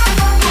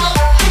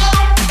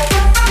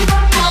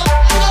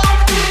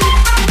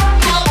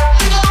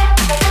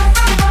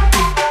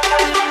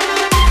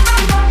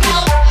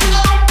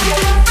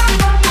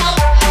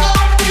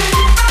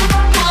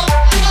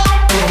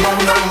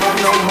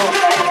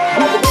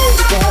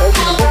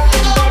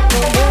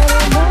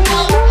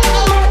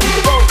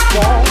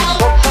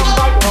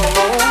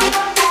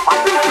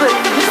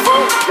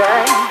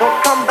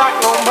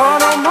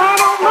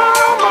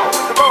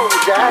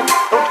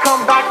 Don't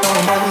come back no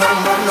more, no more,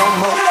 no more.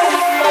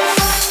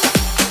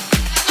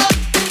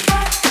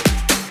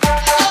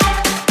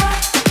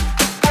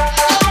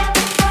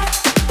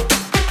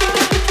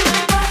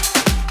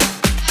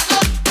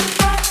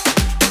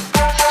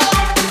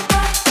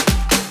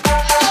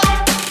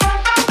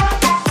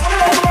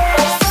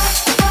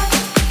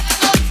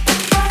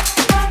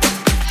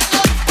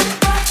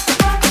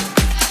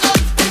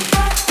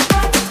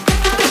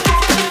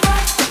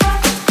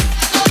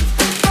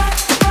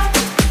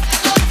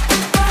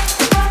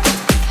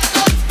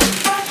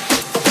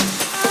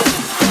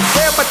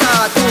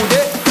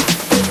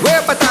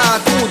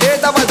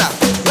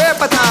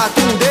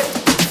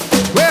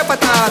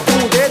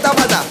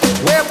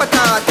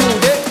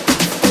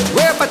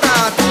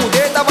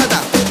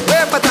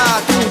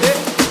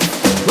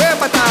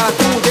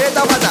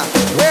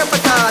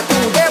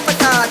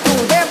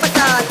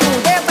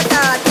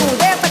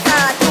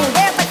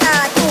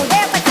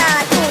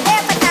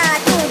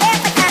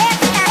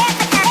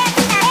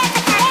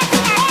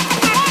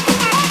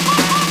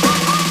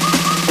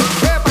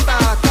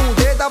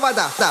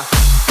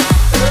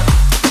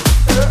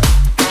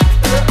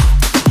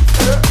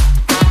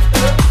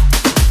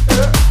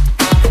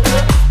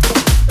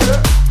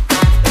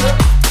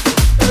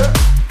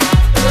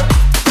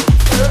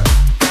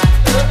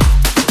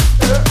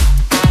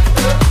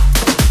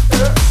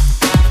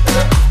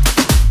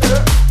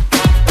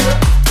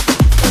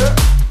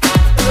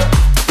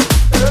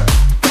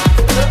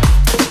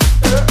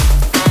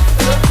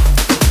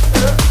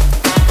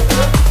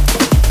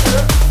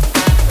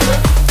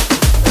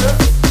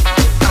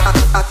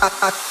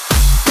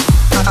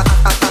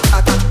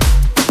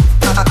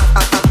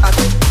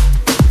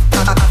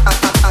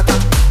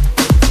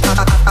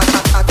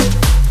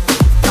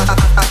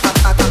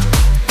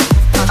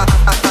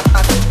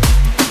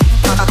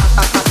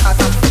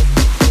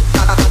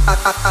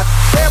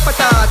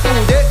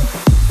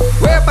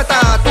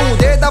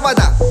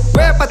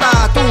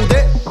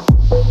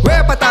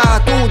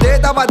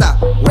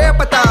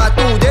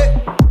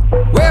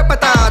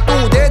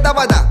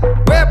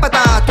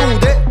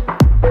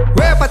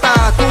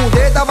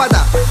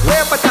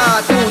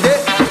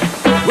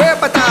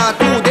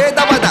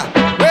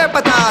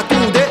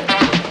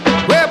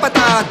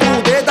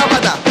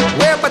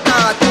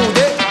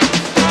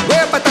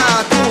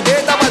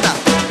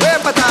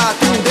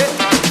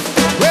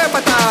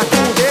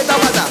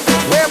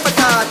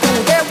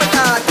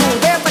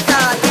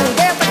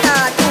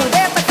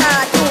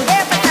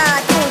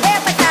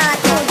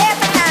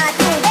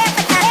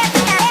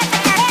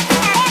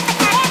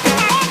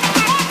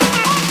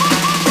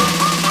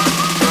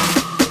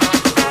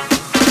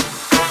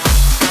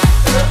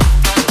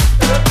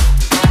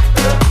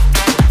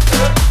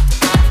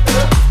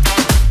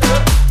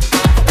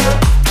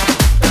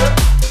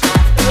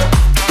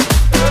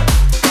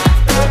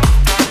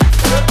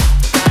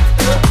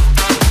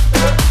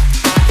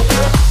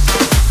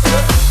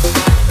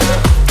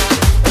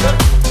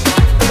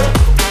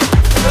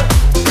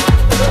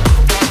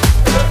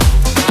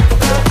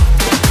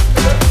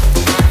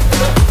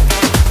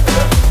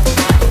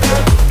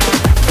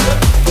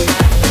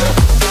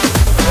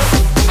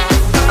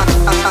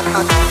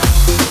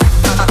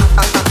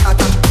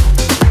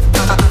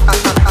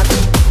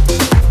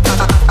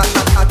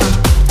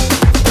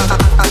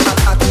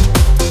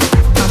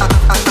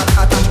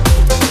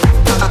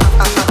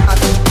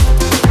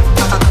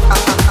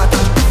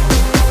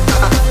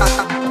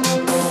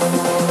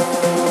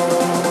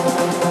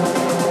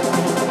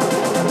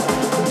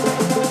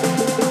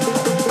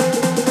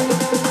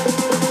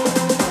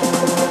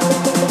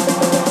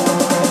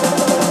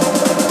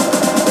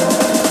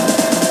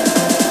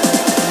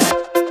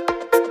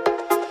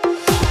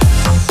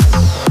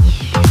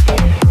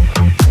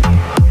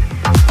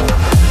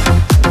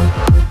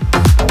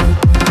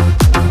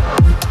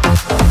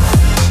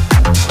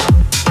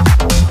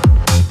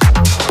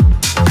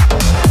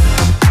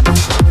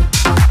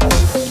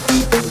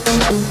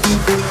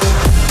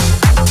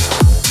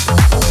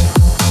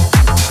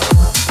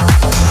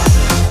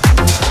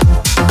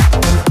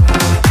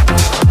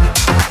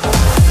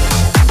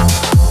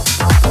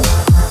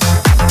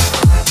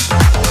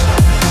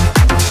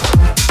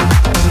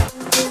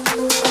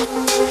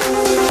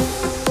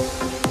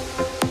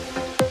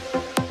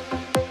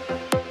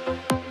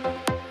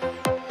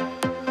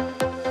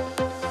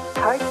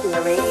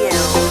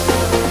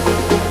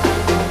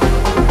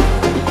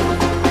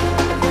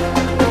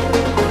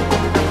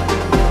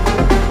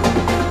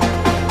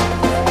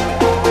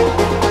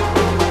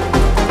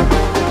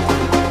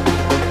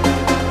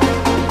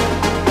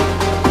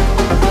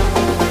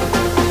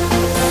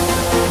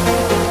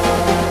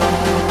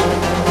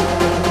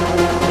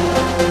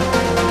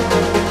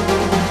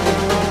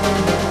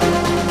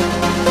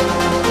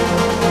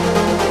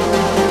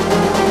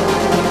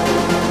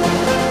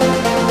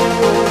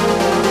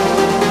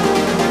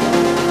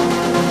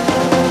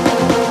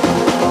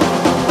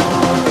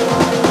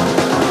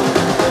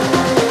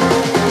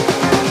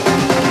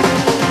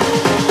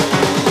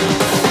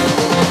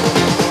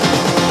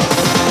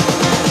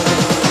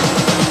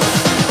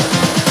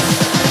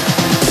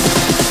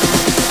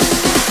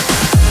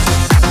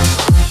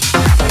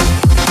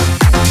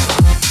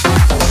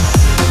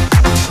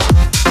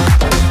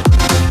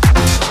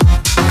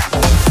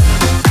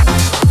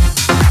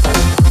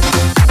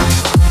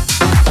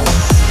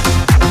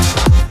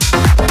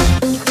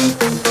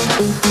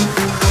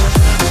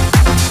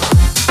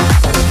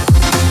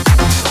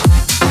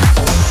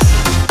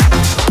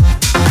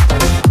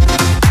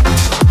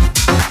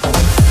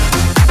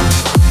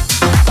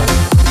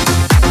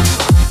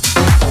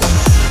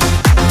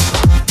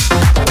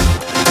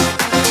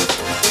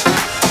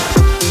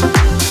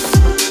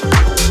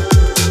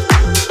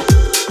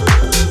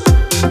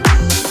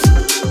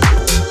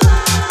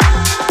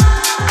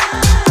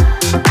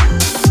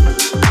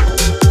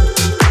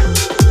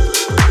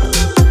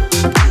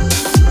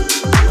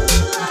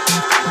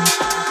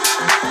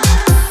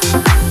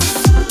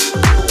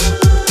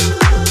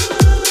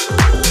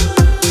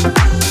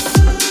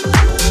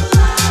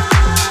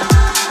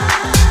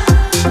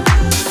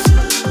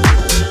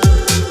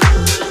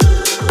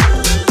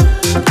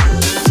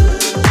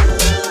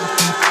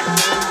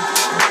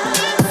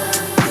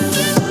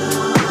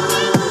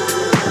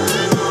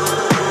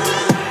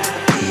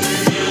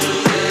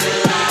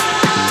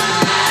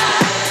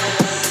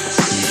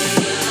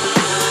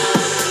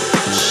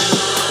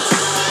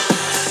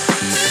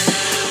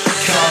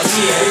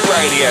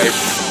 Radio.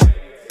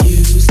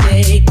 You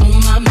stay on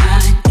my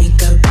mind,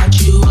 think about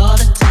you all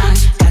the time.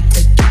 Got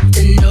to get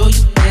to know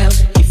you well.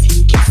 If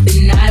you kiss,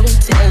 then I will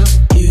tell.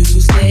 You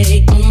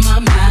stay on my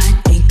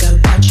mind, think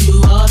about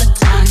you all the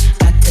time.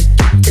 Got to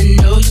get to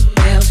know you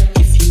well.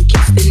 If you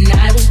kiss, then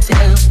I will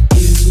tell.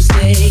 You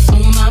stay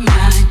on my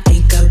mind,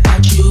 think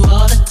about you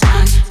all the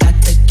time.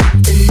 Got to get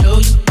to know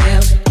you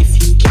well. If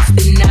you kiss,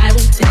 then I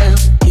will tell.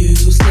 You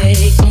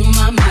stay on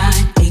my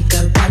mind, think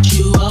about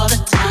you all the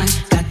time.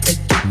 Got to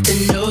get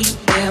to know you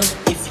well.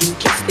 If you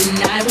kiss, then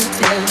I will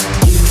tell.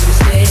 You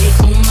stay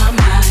on my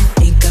mind,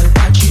 think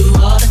about you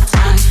all the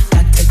time.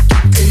 Got to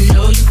get to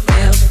know you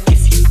well.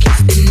 If you kiss,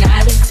 then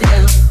I will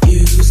tell.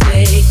 You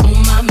stay on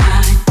my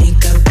mind,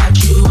 think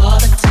about you all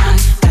the time.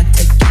 Got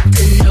to get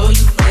to know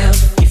you well.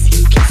 If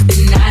you kiss,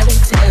 then I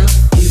will tell.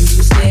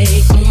 You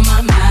stay on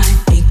my mind,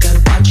 think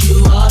about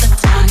you all the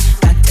time.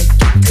 Got to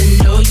get to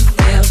know you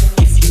well.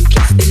 If you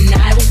kiss, then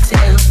I will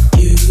tell.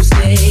 You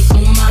stay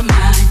on my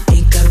mind,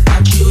 think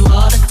about you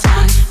all the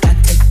time. Got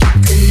to get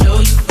to know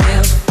you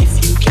well. If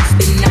you kiss,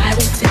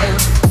 then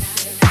I will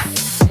tell.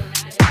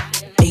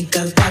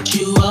 Think about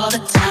you all the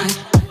time.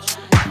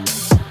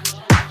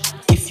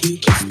 If you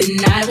kiss,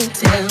 then I will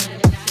tell.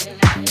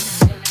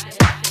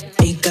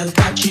 Think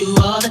about you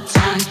all the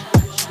time.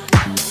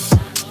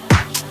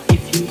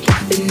 If you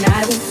kiss, then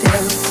I will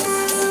tell.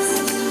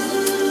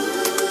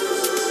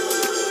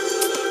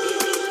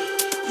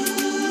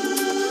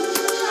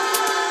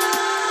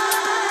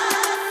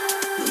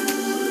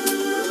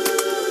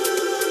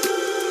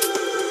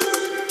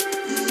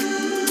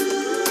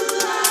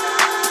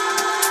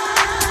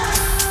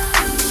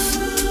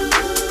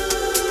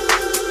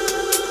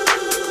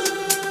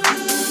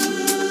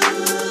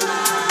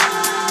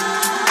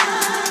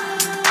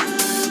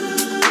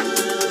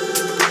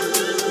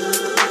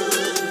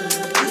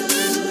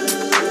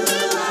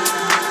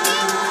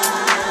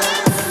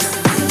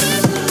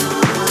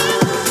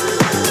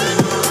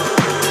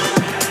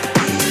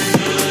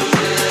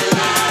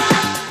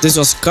 This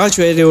was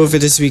Cartieradio for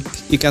this week.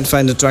 You can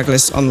find the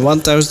tracklist on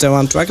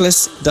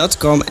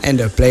 1001tracklist.com and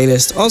the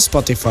playlist on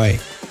Spotify.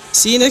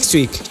 See you next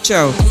week.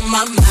 Ciao.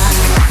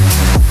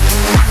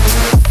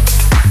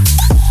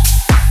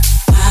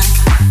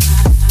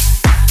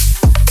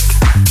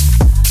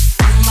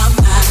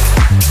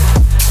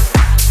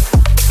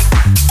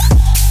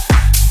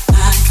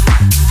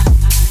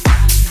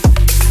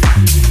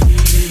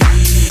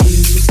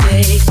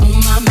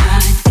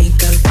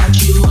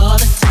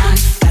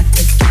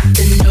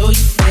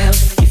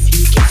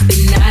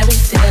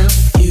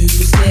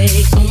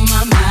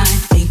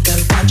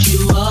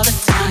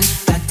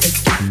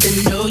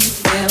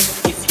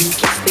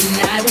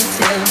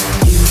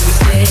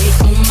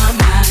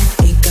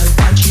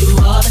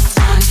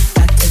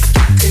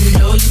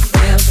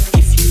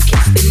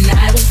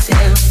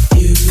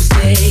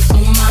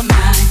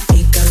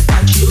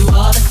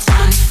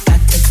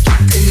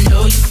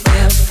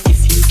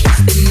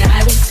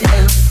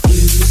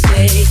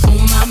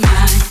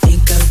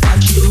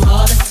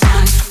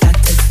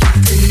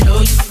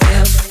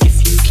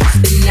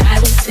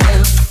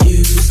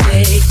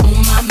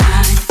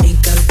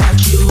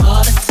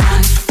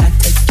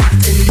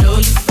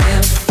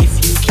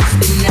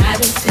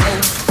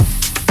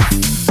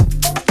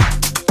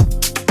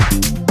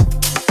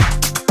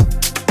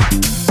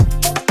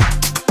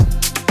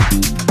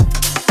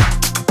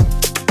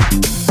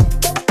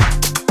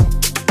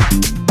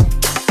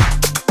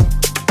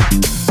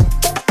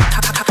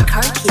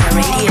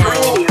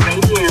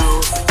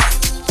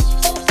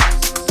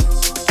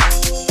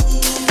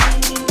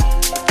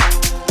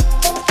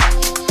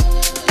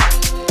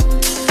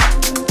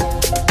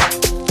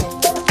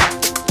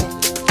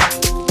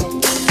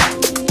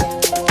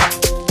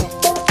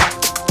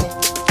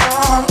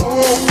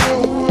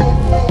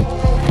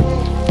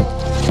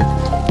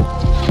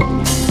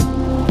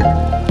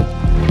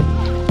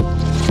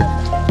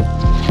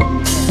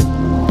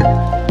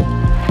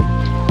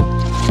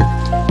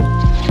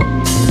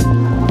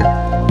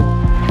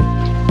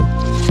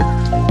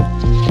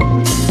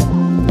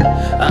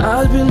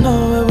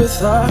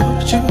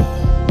 without you.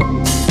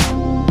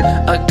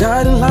 A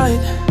guiding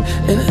light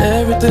in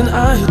everything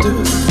I do.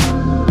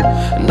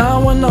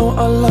 Now I know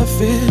our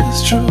love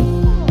is true.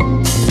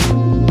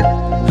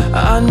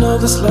 I know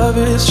this love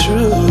is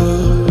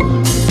true.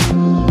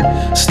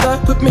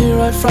 Stuck with me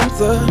right from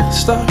the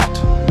start.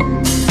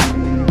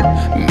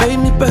 Made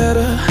me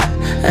better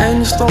and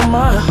you stole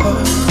my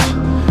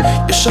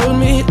heart. You showed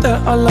me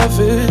that our love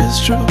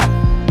is true.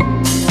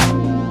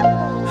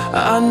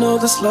 I know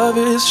this love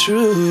is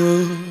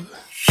true.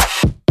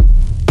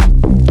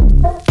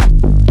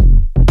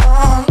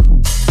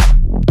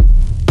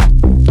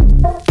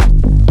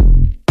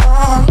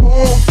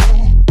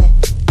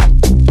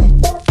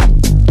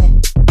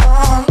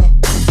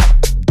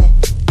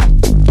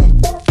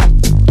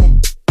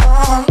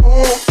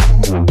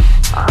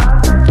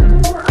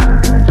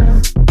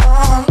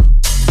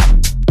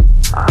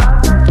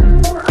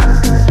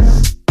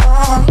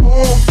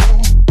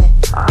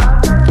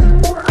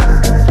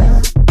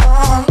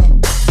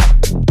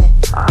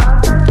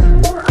 I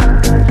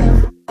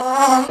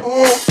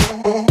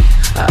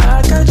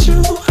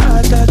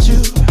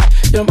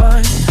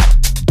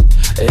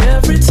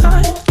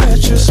time that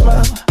you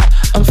smile,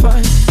 I'm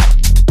fine.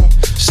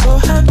 So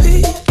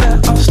happy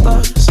that our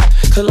stars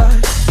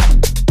collide.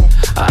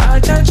 I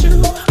got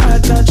you, I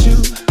got you.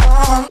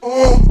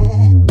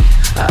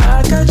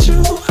 I got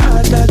you,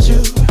 I got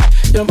you.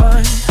 You're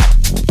mine.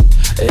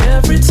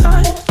 Every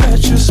time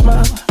that you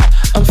smile,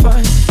 I'm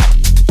fine.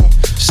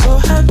 So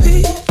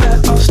happy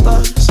that our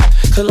stars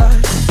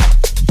collide.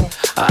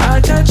 I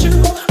got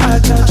you, I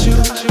got you.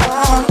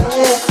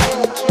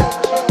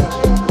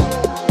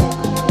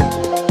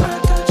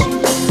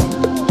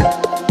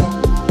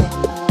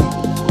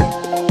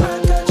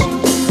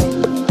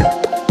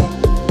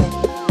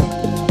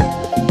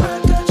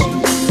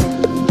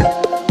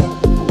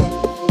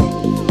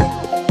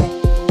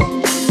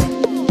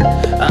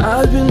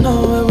 I'd be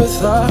nowhere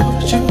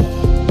without you.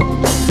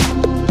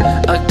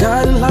 A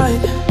guiding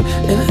light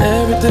in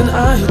everything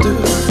I do.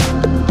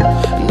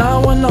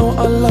 Now I know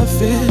our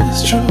love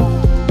is true.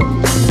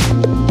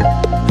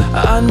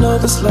 I know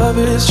this love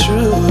is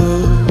true.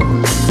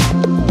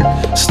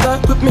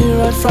 Stuck with me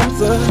right from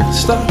the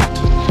start.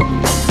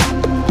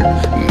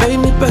 Made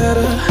me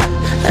better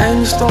and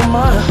you stole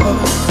my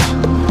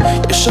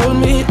heart. You showed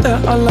me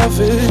that our love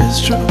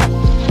is true.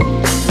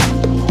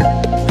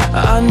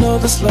 I know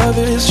this love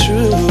is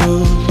true.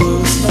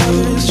 This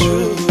love is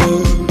true.